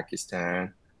India,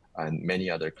 Pakistan, and many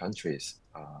other countries.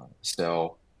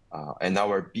 And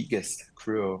our biggest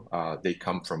crew, they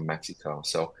come from Mexico.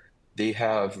 So they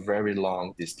have very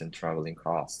long distance traveling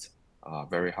costs,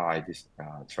 very high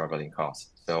traveling costs.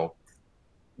 So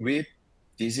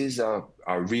this is a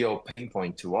real pain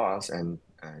point to us, and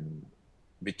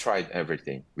we tried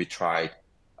everything. We tried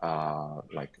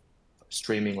like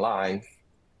streaming live,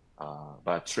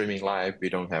 but streaming live, we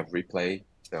don't have replay.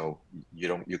 So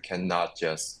you cannot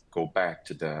just go back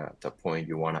to the point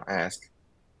you want to ask.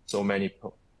 So many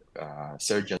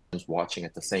surgeons watching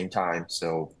at the same time,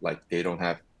 so like they don't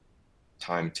have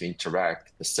time to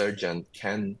interact. The surgeon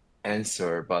can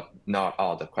answer, but not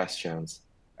all the questions.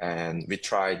 And we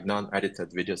tried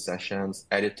non-edited video sessions,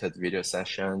 edited video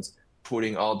sessions,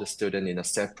 putting all the students in a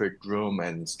separate room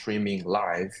and streaming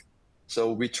live.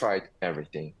 So we tried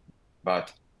everything,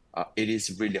 but it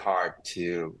is really hard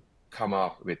to come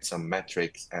up with some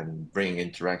metrics and bring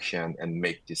interaction and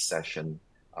make this session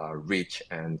rich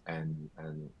and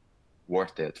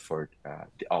worth it for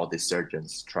all the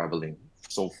surgeons traveling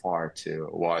so far to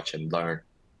watch and learn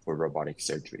for robotic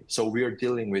surgery. So we are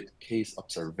dealing with case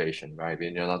observation, right? We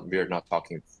are not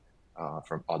talking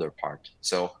from other parts.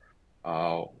 So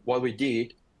what we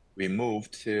did, we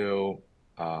moved to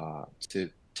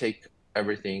take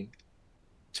everything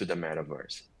to the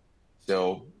metaverse.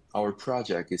 So our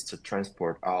project is to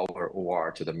transport our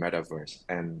OR to the metaverse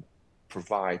and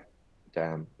provide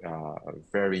them a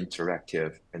very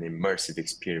interactive and immersive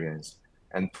experience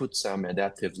and put some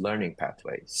adaptive learning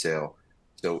pathways. So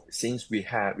since we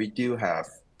do have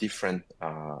different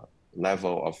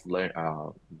level of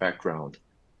background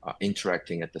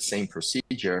interacting at the same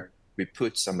procedure, we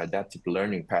put some adaptive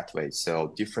learning pathways.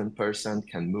 So different person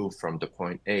can move from the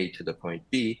point A to the point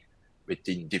B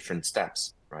within different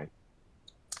steps, right?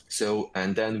 So,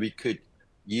 and then we could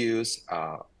use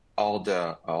all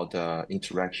the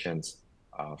interactions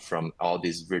from all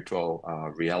these virtual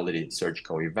reality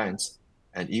surgical events.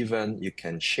 And even you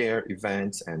can share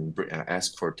events and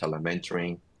ask for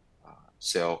telementoring.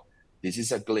 So this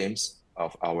is a glimpse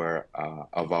of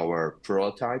our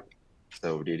prototype.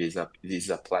 So this is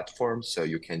a platform, so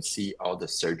you can see all the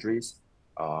surgeries.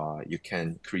 You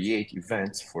can create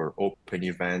events for open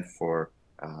event, for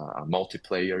a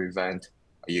multiplayer event.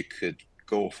 You could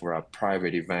go for a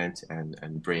private event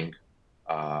and bring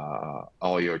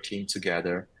all your team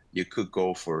together. You could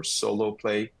go for solo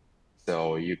play.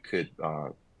 So you could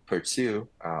pursue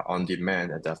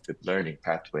on-demand adaptive learning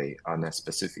pathway on a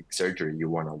specific surgery you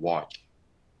want to watch.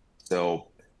 So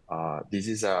this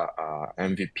is a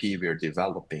MVP we're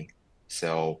developing.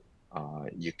 So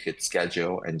you could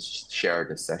schedule and share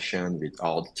the session with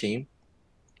all the team,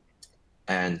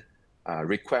 and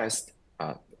request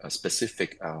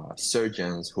specific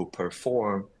surgeons who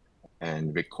perform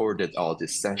and recorded all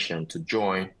this session to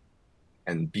join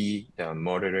and be the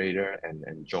moderator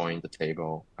and join the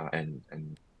table and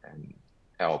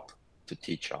help to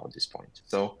teach all these points.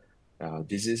 So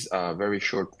this is a very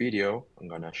short video I'm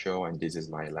gonna show, and this is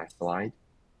my last slide.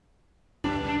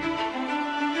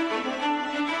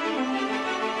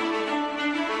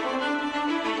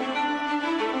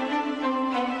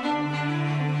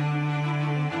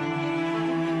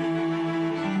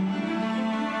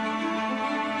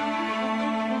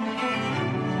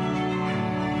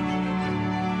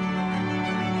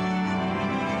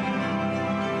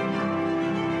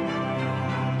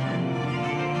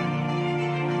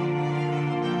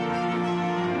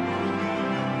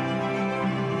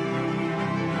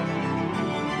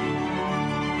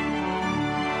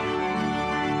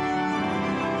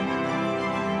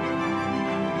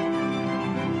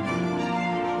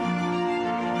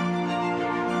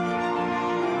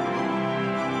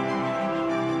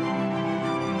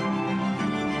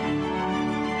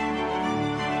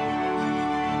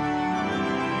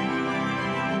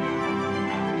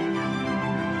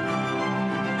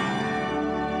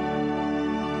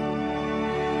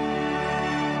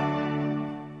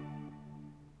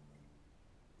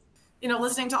 You know,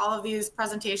 listening to all of these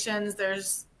presentations,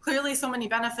 there's clearly so many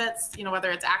benefits, you know,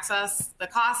 whether it's access, the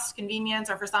cost, convenience,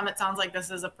 or for some, it sounds like this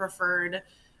is a preferred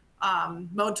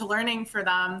mode to learning for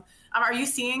them. Are you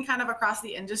seeing kind of across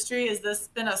the industry, has this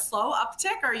been a slow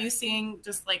uptick? Or are you seeing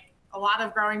just like a lot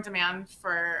of growing demand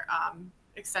for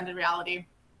extended reality?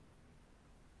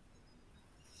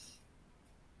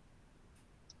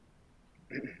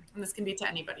 And this can be to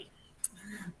anybody.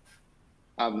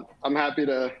 I'm happy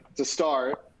to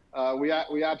start.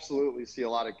 We absolutely see a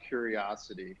lot of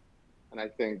curiosity. And I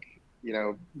think, you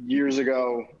know, years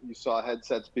ago, you saw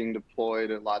headsets being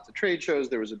deployed at lots of trade shows.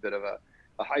 There was a bit of a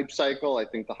hype cycle. I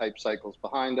think the hype cycle's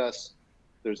behind us.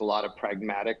 There's a lot of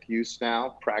pragmatic use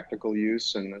now, practical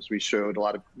use. And as we showed, a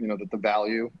lot of, you know, that the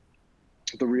value,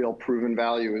 the real proven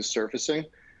value is surfacing.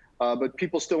 But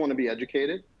people still want to be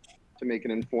educated to make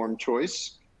an informed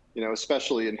choice, you know,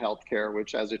 especially in healthcare,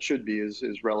 which, as it should be, is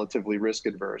relatively risk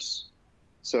adverse.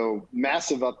 So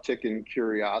massive uptick in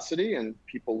curiosity and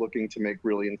people looking to make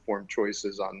really informed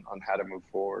choices on how to move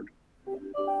forward.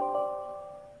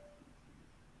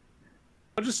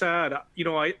 I'll just add, you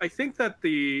know, I think that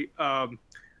the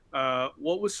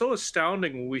what was so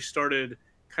astounding when we started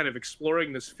kind of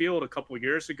exploring this field a couple of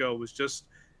years ago was just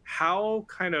how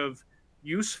kind of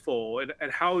useful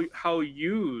and how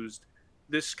used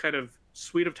this kind of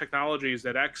suite of technologies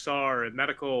that XR and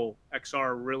medical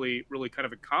XR really kind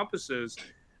of encompasses.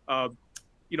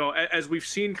 You know, as we've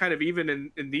seen kind of even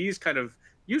in these kind of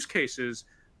use cases,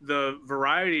 the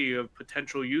variety of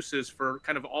potential uses for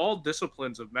kind of all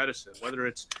disciplines of medicine, whether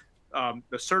it's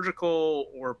the surgical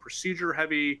or procedure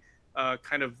heavy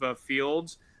kind of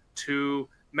fields, to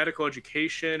medical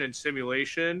education and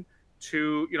simulation,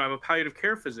 to, you know, I'm a palliative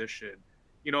care physician.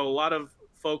 You know, a lot of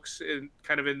folks in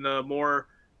kind of in the more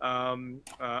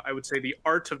I would say the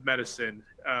art of medicine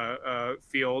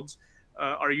fields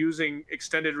are using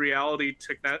extended reality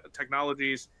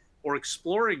technologies or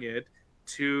exploring it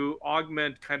to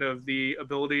augment kind of the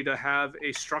ability to have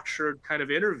a structured kind of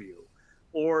interview,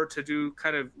 or to do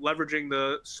kind of leveraging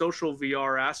the social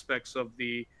VR aspects of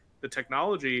the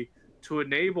technology to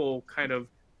enable kind of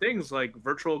things like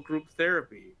virtual group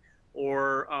therapy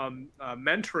or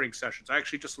mentoring sessions. I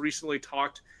actually just recently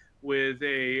talked with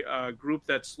a group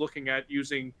that's looking at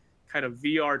using kind of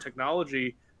VR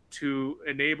technology to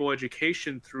enable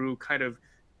education through kind of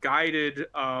guided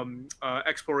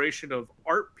exploration of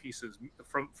art pieces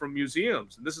from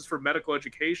museums. And this is for medical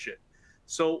education.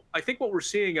 So I think what we're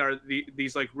seeing are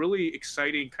these like really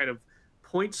exciting kind of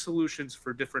point solutions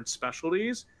for different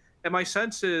specialties. And my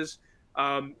sense is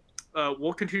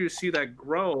we'll continue to see that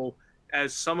grow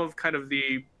as some of kind of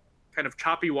the kind of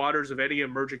choppy waters of any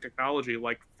emerging technology,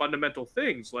 like fundamental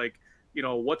things like, you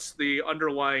know, what's the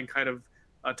underlying kind of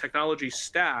technology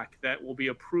stack that will be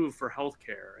approved for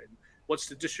healthcare, and what's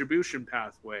the distribution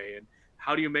pathway, and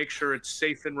how do you make sure it's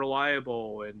safe and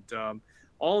reliable, and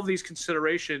all of these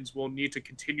considerations will need to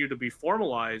continue to be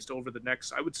formalized over the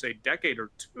next, I would say, decade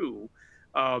or two,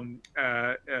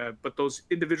 but those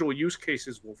individual use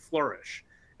cases will flourish.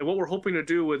 And what we're hoping to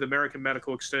do with American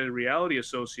Medical Extended Reality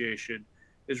Association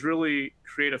is really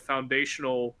create a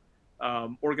foundational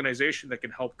organization that can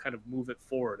help kind of move it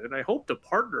forward. And I hope to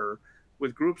partner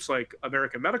with groups like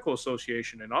American Medical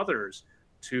Association and others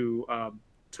to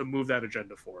move that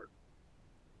agenda forward.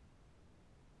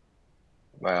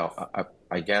 Well,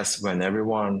 I guess when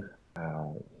everyone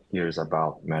hears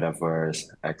about metaverse,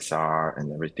 XR,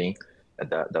 and everything,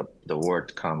 the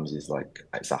word comes is like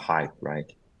it's a hype,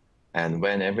 right? And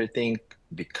when everything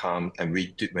becomes, and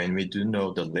when we do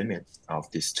know the limits of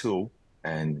this tool,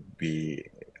 and in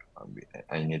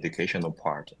educational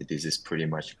part, this is pretty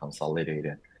much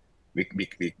consolidated.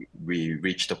 We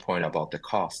reach the point about the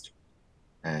cost,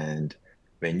 and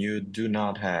when you do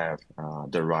not have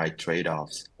the right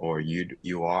trade-offs, or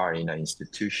you are in an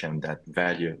institution that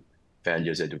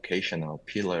values educational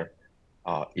pillar,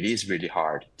 it is really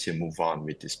hard to move on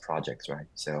with these projects, right?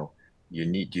 So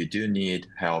you do need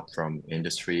help from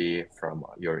industry, from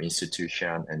your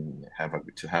institution, and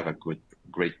to have a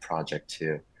great project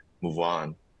to move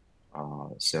on.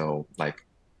 So like,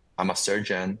 I'm a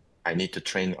surgeon, I need to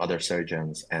train other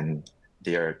surgeons, and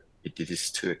it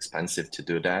is too expensive to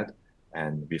do that.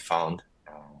 And we found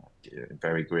a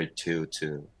very great tool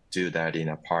to do that in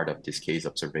a part of this case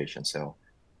observation. So,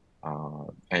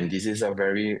 and this is a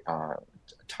very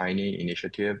tiny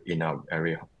initiative in a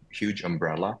very huge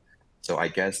umbrella. So I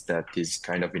guess that this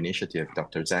kind of initiative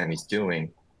Dr. Zhang is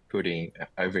doing, putting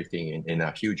everything in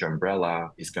a huge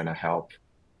umbrella, is going to help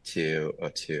to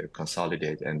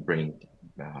consolidate and bring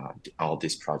all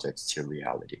these projects to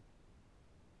reality.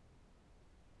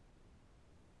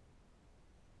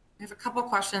 We have a couple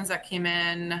questions that came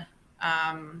in.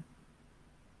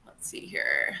 Let's see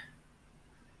here.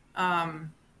 Are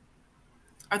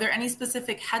there any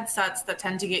specific headsets that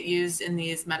tend to get used in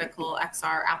these medical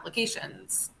XR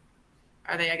applications?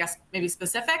 Are they, I guess, maybe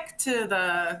specific to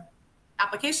the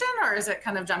application, or is it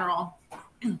kind of general?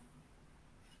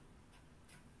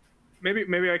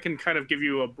 Maybe I can kind of give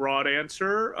you a broad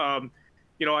answer. I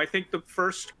think the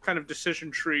first kind of decision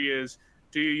tree is,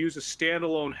 do you use a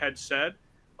standalone headset,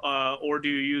 or do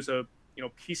you use a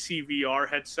PCVR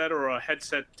headset, or a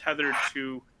headset tethered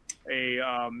to a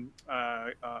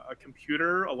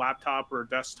computer, a laptop or a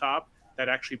desktop that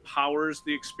actually powers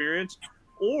the experience,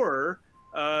 or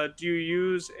do you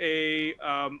use a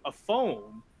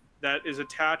phone that is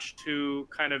attached to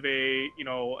kind of a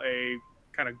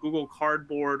kind of Google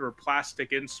Cardboard or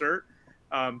plastic insert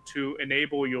to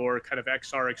enable your kind of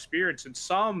XR experience? And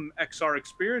some XR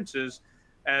experiences,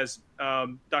 as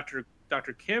Dr.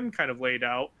 Kim kind of laid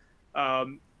out,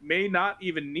 may not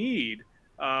even need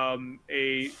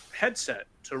a headset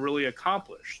to really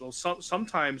accomplish. So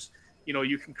sometimes,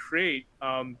 you can create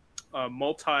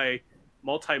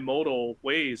multimodal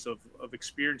ways of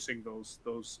experiencing those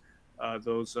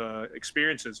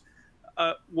experiences.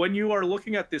 When you are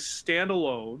looking at this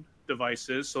standalone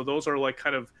devices, so those are like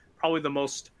kind of probably the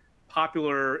most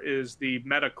popular is the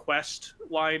Meta Quest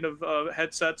line of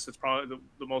headsets. It's probably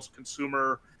the most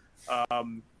consumer,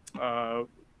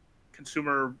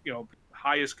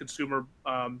 highest consumer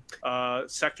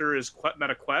sector is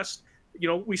Meta Quest.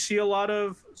 We see a lot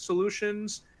of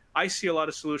solutions. I see a lot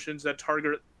of solutions that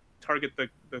target the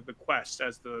Quest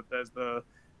as the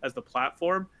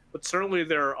platform. But certainly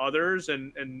there are others,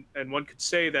 and one could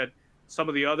say that some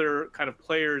of the other kind of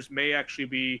players may actually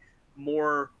be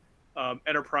more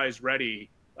enterprise ready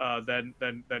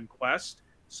than Quest.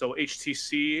 So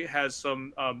HTC has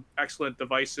some excellent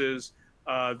devices.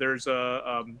 There's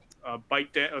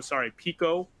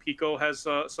Pico. Pico has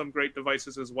some great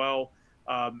devices as well,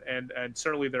 and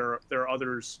certainly there are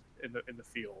others in the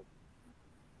field.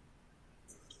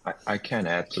 I can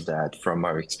add to that from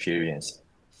our experience.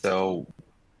 So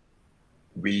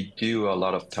we do a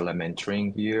lot of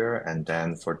telementoring here, and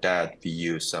then for that we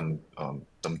use some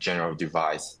general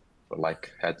device, for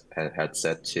like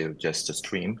headset to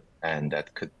stream, and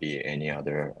that could be any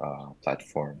other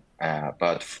platform.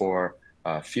 But for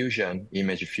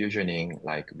image fusioning,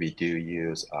 like we do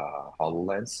use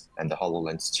HoloLens, and the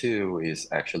HoloLens 2 is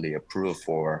actually approved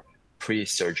for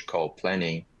pre-surgical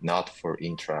planning, not for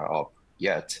intra-op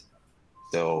yet.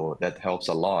 So that helps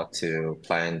a lot to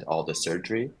plan all the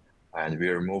surgery. And we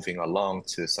are moving along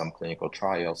to some clinical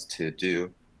trials to do.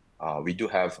 We do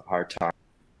have hard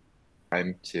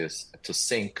time to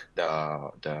sync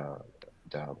the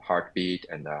heartbeat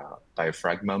and the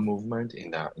diaphragma movement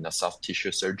in a soft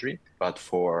tissue surgery. But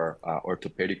for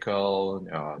orthopedical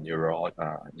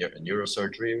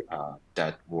neurosurgery,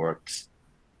 that works.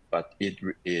 But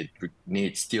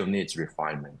it still needs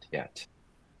refinement yet.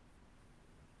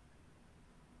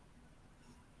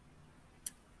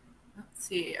 Let's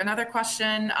see, another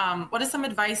question. What is some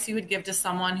advice you would give to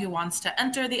someone who wants to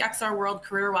enter the XR world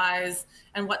career-wise,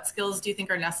 and what skills do you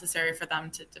think are necessary for them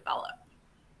to develop?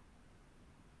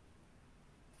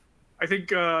 I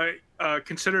think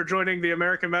consider joining the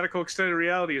American Medical Extended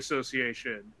Reality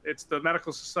Association. It's the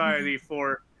medical society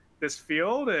for this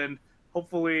field, and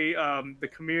hopefully the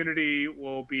community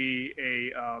will be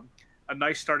a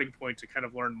nice starting point to kind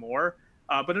of learn more.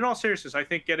 But in all seriousness, I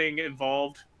think getting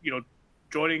involved,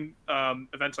 joining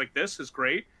events like this is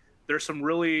great. There's some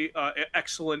really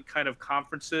excellent kind of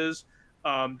conferences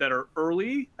that are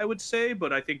early, I would say,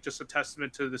 but I think just a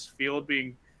testament to this field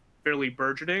being fairly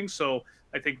burgeoning. So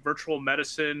I think virtual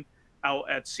medicine out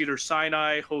at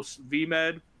Cedars-Sinai hosts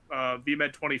VMed,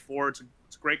 VMed 24. It's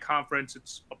a great conference.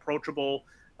 It's approachable.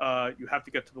 You have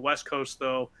to get to the West Coast,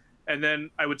 though. And then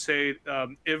I would say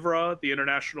IVRA, the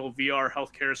International VR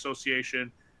Healthcare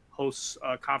Association, hosts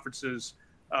conferences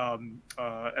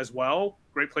as well.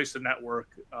 Great place to network.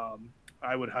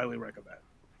 I would highly recommend.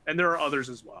 And there are others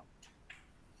as well.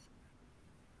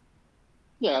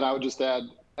 Yeah, and I would just add,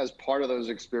 as part of those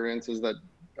experiences that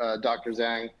Dr.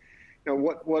 Zhang,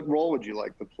 what role would you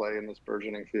like to play in this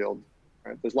burgeoning field?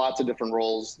 Right? There's lots of different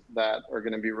roles that are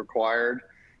going to be required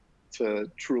to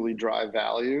truly drive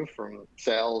value, from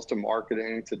sales to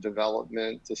marketing to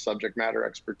development to subject matter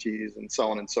expertise and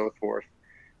so on and so forth.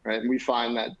 Right? And we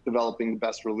find that developing the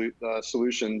best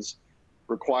solutions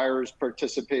requires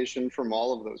participation from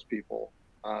all of those people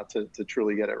to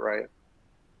truly get it right.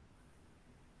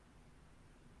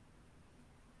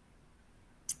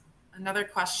 Another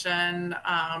question,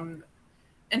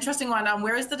 interesting one.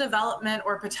 Where is the development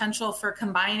or potential for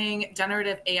combining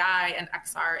generative AI and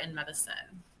XR in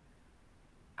medicine?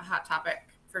 A hot topic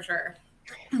for sure.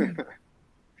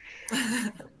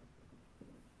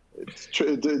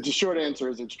 The short answer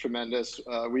is it's tremendous.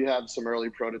 We have some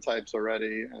early prototypes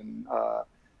already, and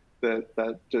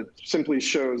that simply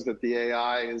shows that the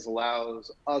AI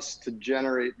allows us to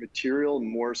generate material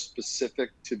more specific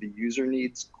to the user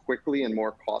needs quickly and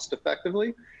more cost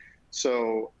effectively.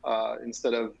 So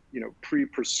instead of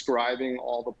pre-prescribing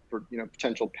all the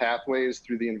potential pathways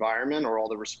through the environment or all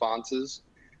the responses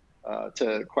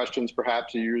to questions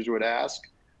perhaps a user would ask,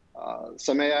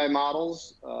 some AI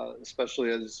models,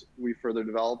 especially as we further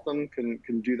develop them,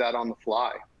 can do that on the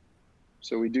fly.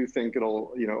 So we do think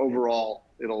it'll, overall,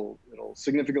 it'll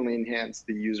significantly enhance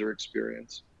the user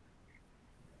experience.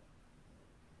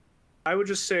 I would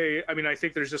just say, I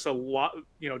think there's just a lot,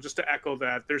 just to echo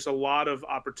that, there's a lot of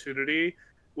opportunity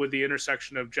with the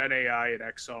intersection of Gen AI and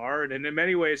XR. And in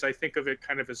many ways, I think of it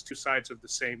kind of as two sides of the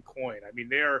same coin.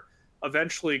 They're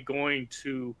eventually going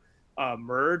to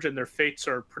merge, and their fates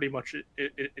are pretty much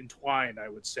entwined, I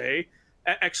would say.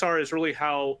 XR is really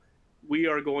how we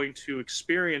are going to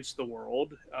experience the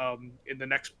world in the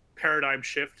next paradigm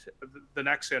shift, the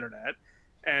next internet.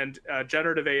 And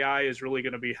generative AI is really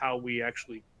going to be how we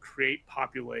actually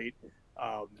populate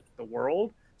the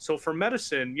world. So for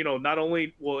medicine, not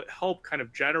only will it help kind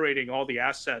of generating all the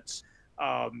assets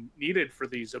needed for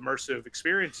these immersive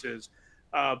experiences,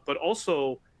 but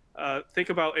also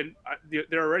think about, and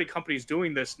there are already companies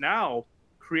doing this now,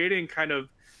 creating kind of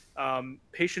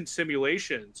patient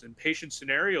simulations and patient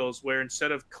scenarios where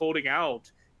instead of coding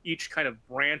out each kind of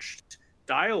branched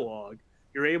dialogue,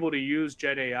 you're able to use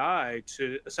Gen AI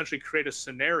to essentially create a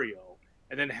scenario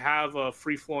and then have a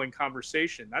free-flowing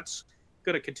conversation. That's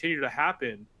going to continue to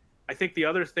happen. I think the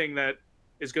other thing that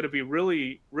is going to be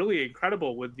really, really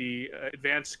incredible with the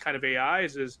advanced kind of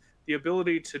AIs is the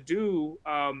ability to do,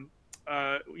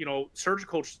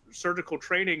 surgical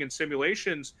training and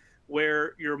simulations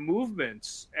where your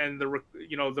movements and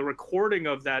the recording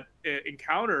of that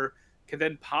encounter can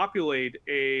then populate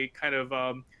a kind of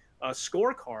a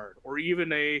scorecard or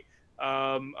even a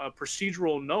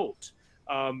procedural note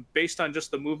based on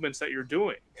just the movements that you're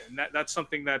doing. And that's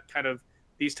something that kind of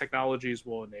these technologies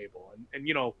will enable.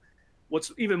 And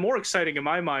what's even more exciting in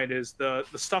my mind is the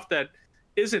stuff that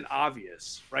isn't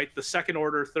obvious, right? The second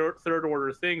order, third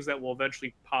order things that will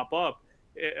eventually pop up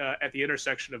at the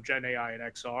intersection of Gen AI and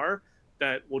XR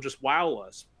that will just wow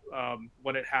us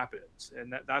when it happens.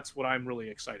 And that's what I'm really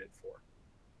excited for.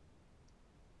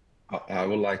 I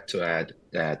would like to add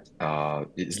that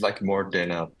it's like more than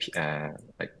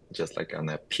just like an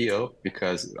appeal,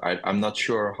 because I'm not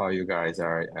sure how you guys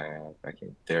are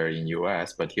there in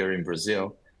US, but here in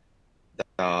Brazil,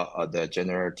 the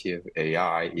generative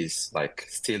AI is like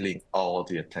stealing all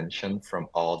the attention from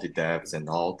all the devs and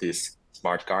all these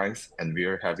smart guys, and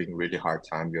we're having really hard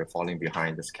time. We're falling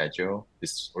behind the schedule.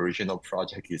 This original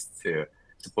project is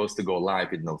supposed to go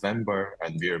live in November,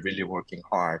 and we're really working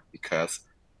hard because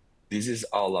this is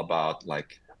all about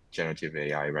like generative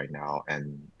AI right now,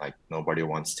 and like nobody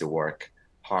wants to work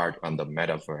hard on the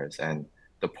metaverse. And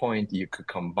the point you could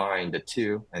combine the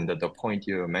two, and the point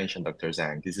you mentioned, Dr.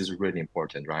 Zhang, this is really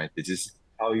important, right? This is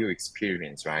how you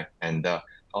experience, right? And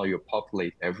how you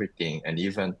populate everything, and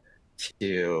even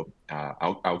to,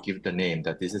 I'll give the name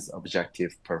that this is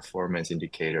objective performance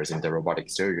indicators in the robotic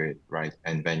surgery, right?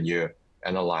 And when you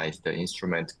analyze the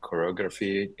instrument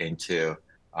choreography into,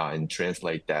 and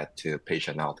translate that to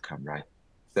patient outcome, right?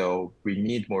 So we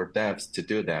need more depth to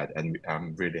do that. And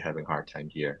I'm really having a hard time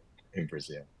here in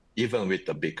Brazil, even with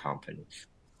the big companies.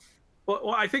 Well,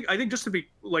 I think just to be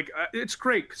like, it's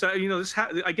great because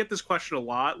I get this question a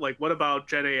lot. Like, what about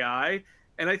Gen AI?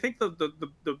 And I think the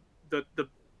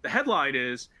headline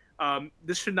is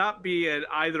this should not be an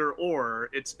either or.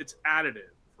 It's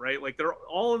additive, right? Like there are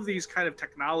all of these kind of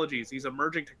technologies, these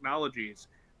emerging technologies,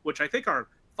 which I think are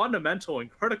fundamental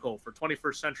and critical for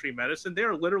 21st century medicine. They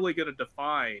are literally going to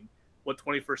define what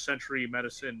 21st century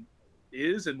medicine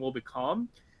is and will become.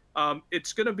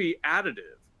 It's going to be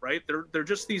additive, right? They're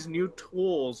just these new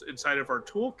tools inside of our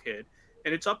toolkit,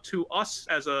 and it's up to us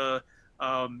as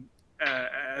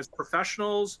as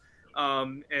professionals,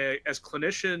 as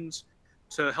clinicians,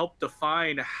 to help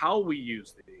define how we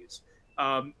use these.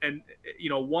 And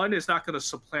one is not going to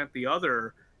supplant the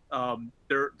other.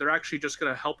 They're actually just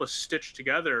going to help us stitch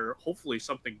together, hopefully,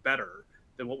 something better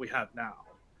than what we have now.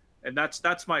 And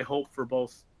that's my hope for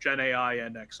both Gen AI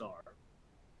and XR.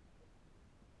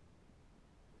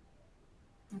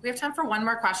 We have time for one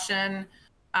more question.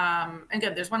 And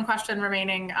good, there's one question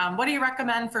remaining. What do you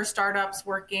recommend for startups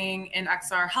working in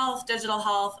XR health, digital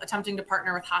health, attempting to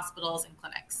partner with hospitals and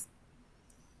clinics?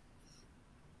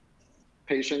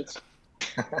 Patience.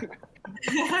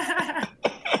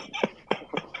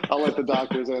 I'll let the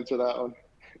doctors answer that one.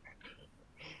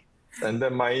 Send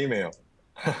them my email.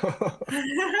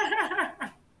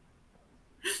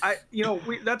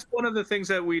 That's one of the things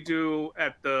that we do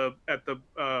at the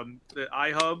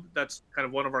iHub. That's kind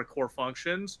of one of our core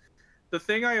functions. The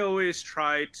thing I always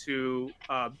try to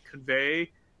convey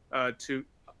to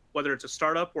whether it's a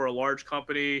startup or a large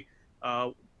company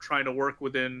trying to work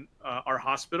within our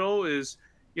hospital is,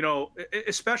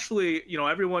 especially,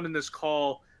 everyone in this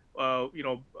call,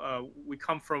 we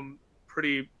come from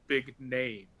pretty big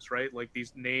names, right? Like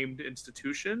these named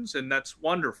institutions, and that's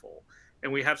wonderful.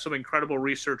 And we have some incredible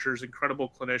researchers,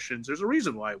 incredible clinicians. There's a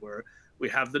reason why we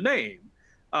have the name.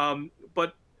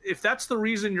 But if that's the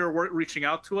reason you're reaching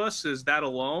out to us, is that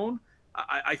alone,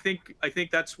 I think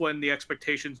that's when the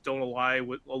expectations don't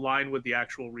align with the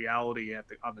actual reality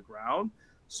on the ground.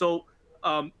 So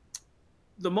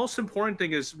the most important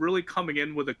thing is really coming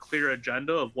in with a clear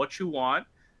agenda of what you want,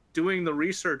 doing the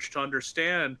research to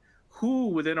understand who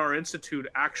within our institute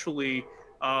actually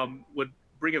would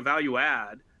bring a value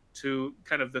add to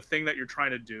kind of the thing that you're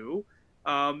trying to do.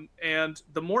 And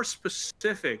the more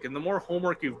specific and the more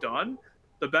homework you've done,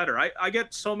 the better. I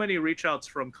get so many reach outs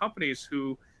from companies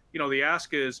who, the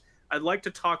ask is, I'd like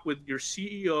to talk with your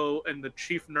CEO and the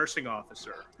chief nursing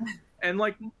officer. And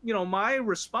my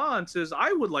response is,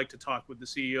 I would like to talk with the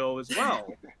CEO as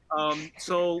well.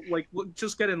 So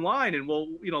just get in line and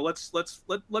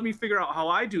let me figure out how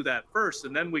I do that first,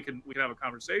 and then we can have a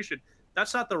conversation.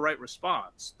 That's not the right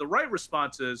response. The right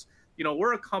response is,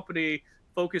 we're a company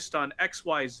focused on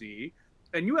XYZ,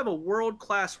 and you have a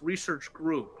world-class research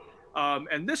group.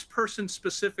 And this person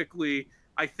specifically,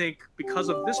 I think, because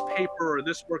of this paper or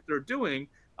this work they're doing,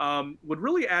 would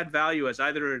really add value as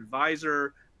either an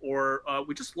advisor or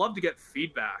we just love to get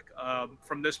feedback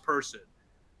from this person.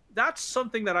 That's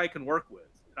something that I can work with.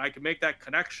 I can make that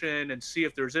connection and see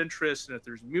if there's interest, and if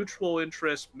there's mutual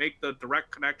interest, make the direct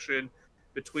connection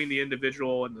between the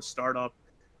individual and the startup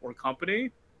or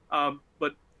company.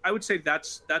 But I would say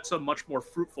that's a much more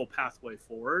fruitful pathway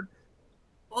forward.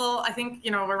 Well, I think,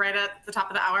 we're right at the top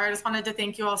of the hour. I just wanted to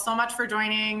thank you all so much for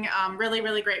joining. Really,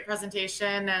 really great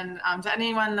presentation. And to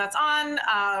anyone that's on,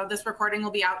 this recording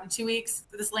will be out in 2 weeks.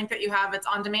 This link that you have, it's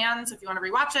on demand. So if you want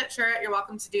to rewatch it, share it, you're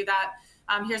welcome to do that.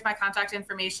 Here's my contact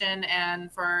information.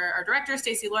 And for our director,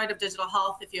 Stacey Lloyd of Digital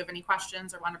Health, if you have any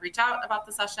questions or want to reach out about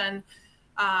the session.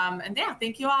 And yeah,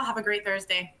 thank you all. Have a great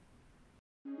Thursday.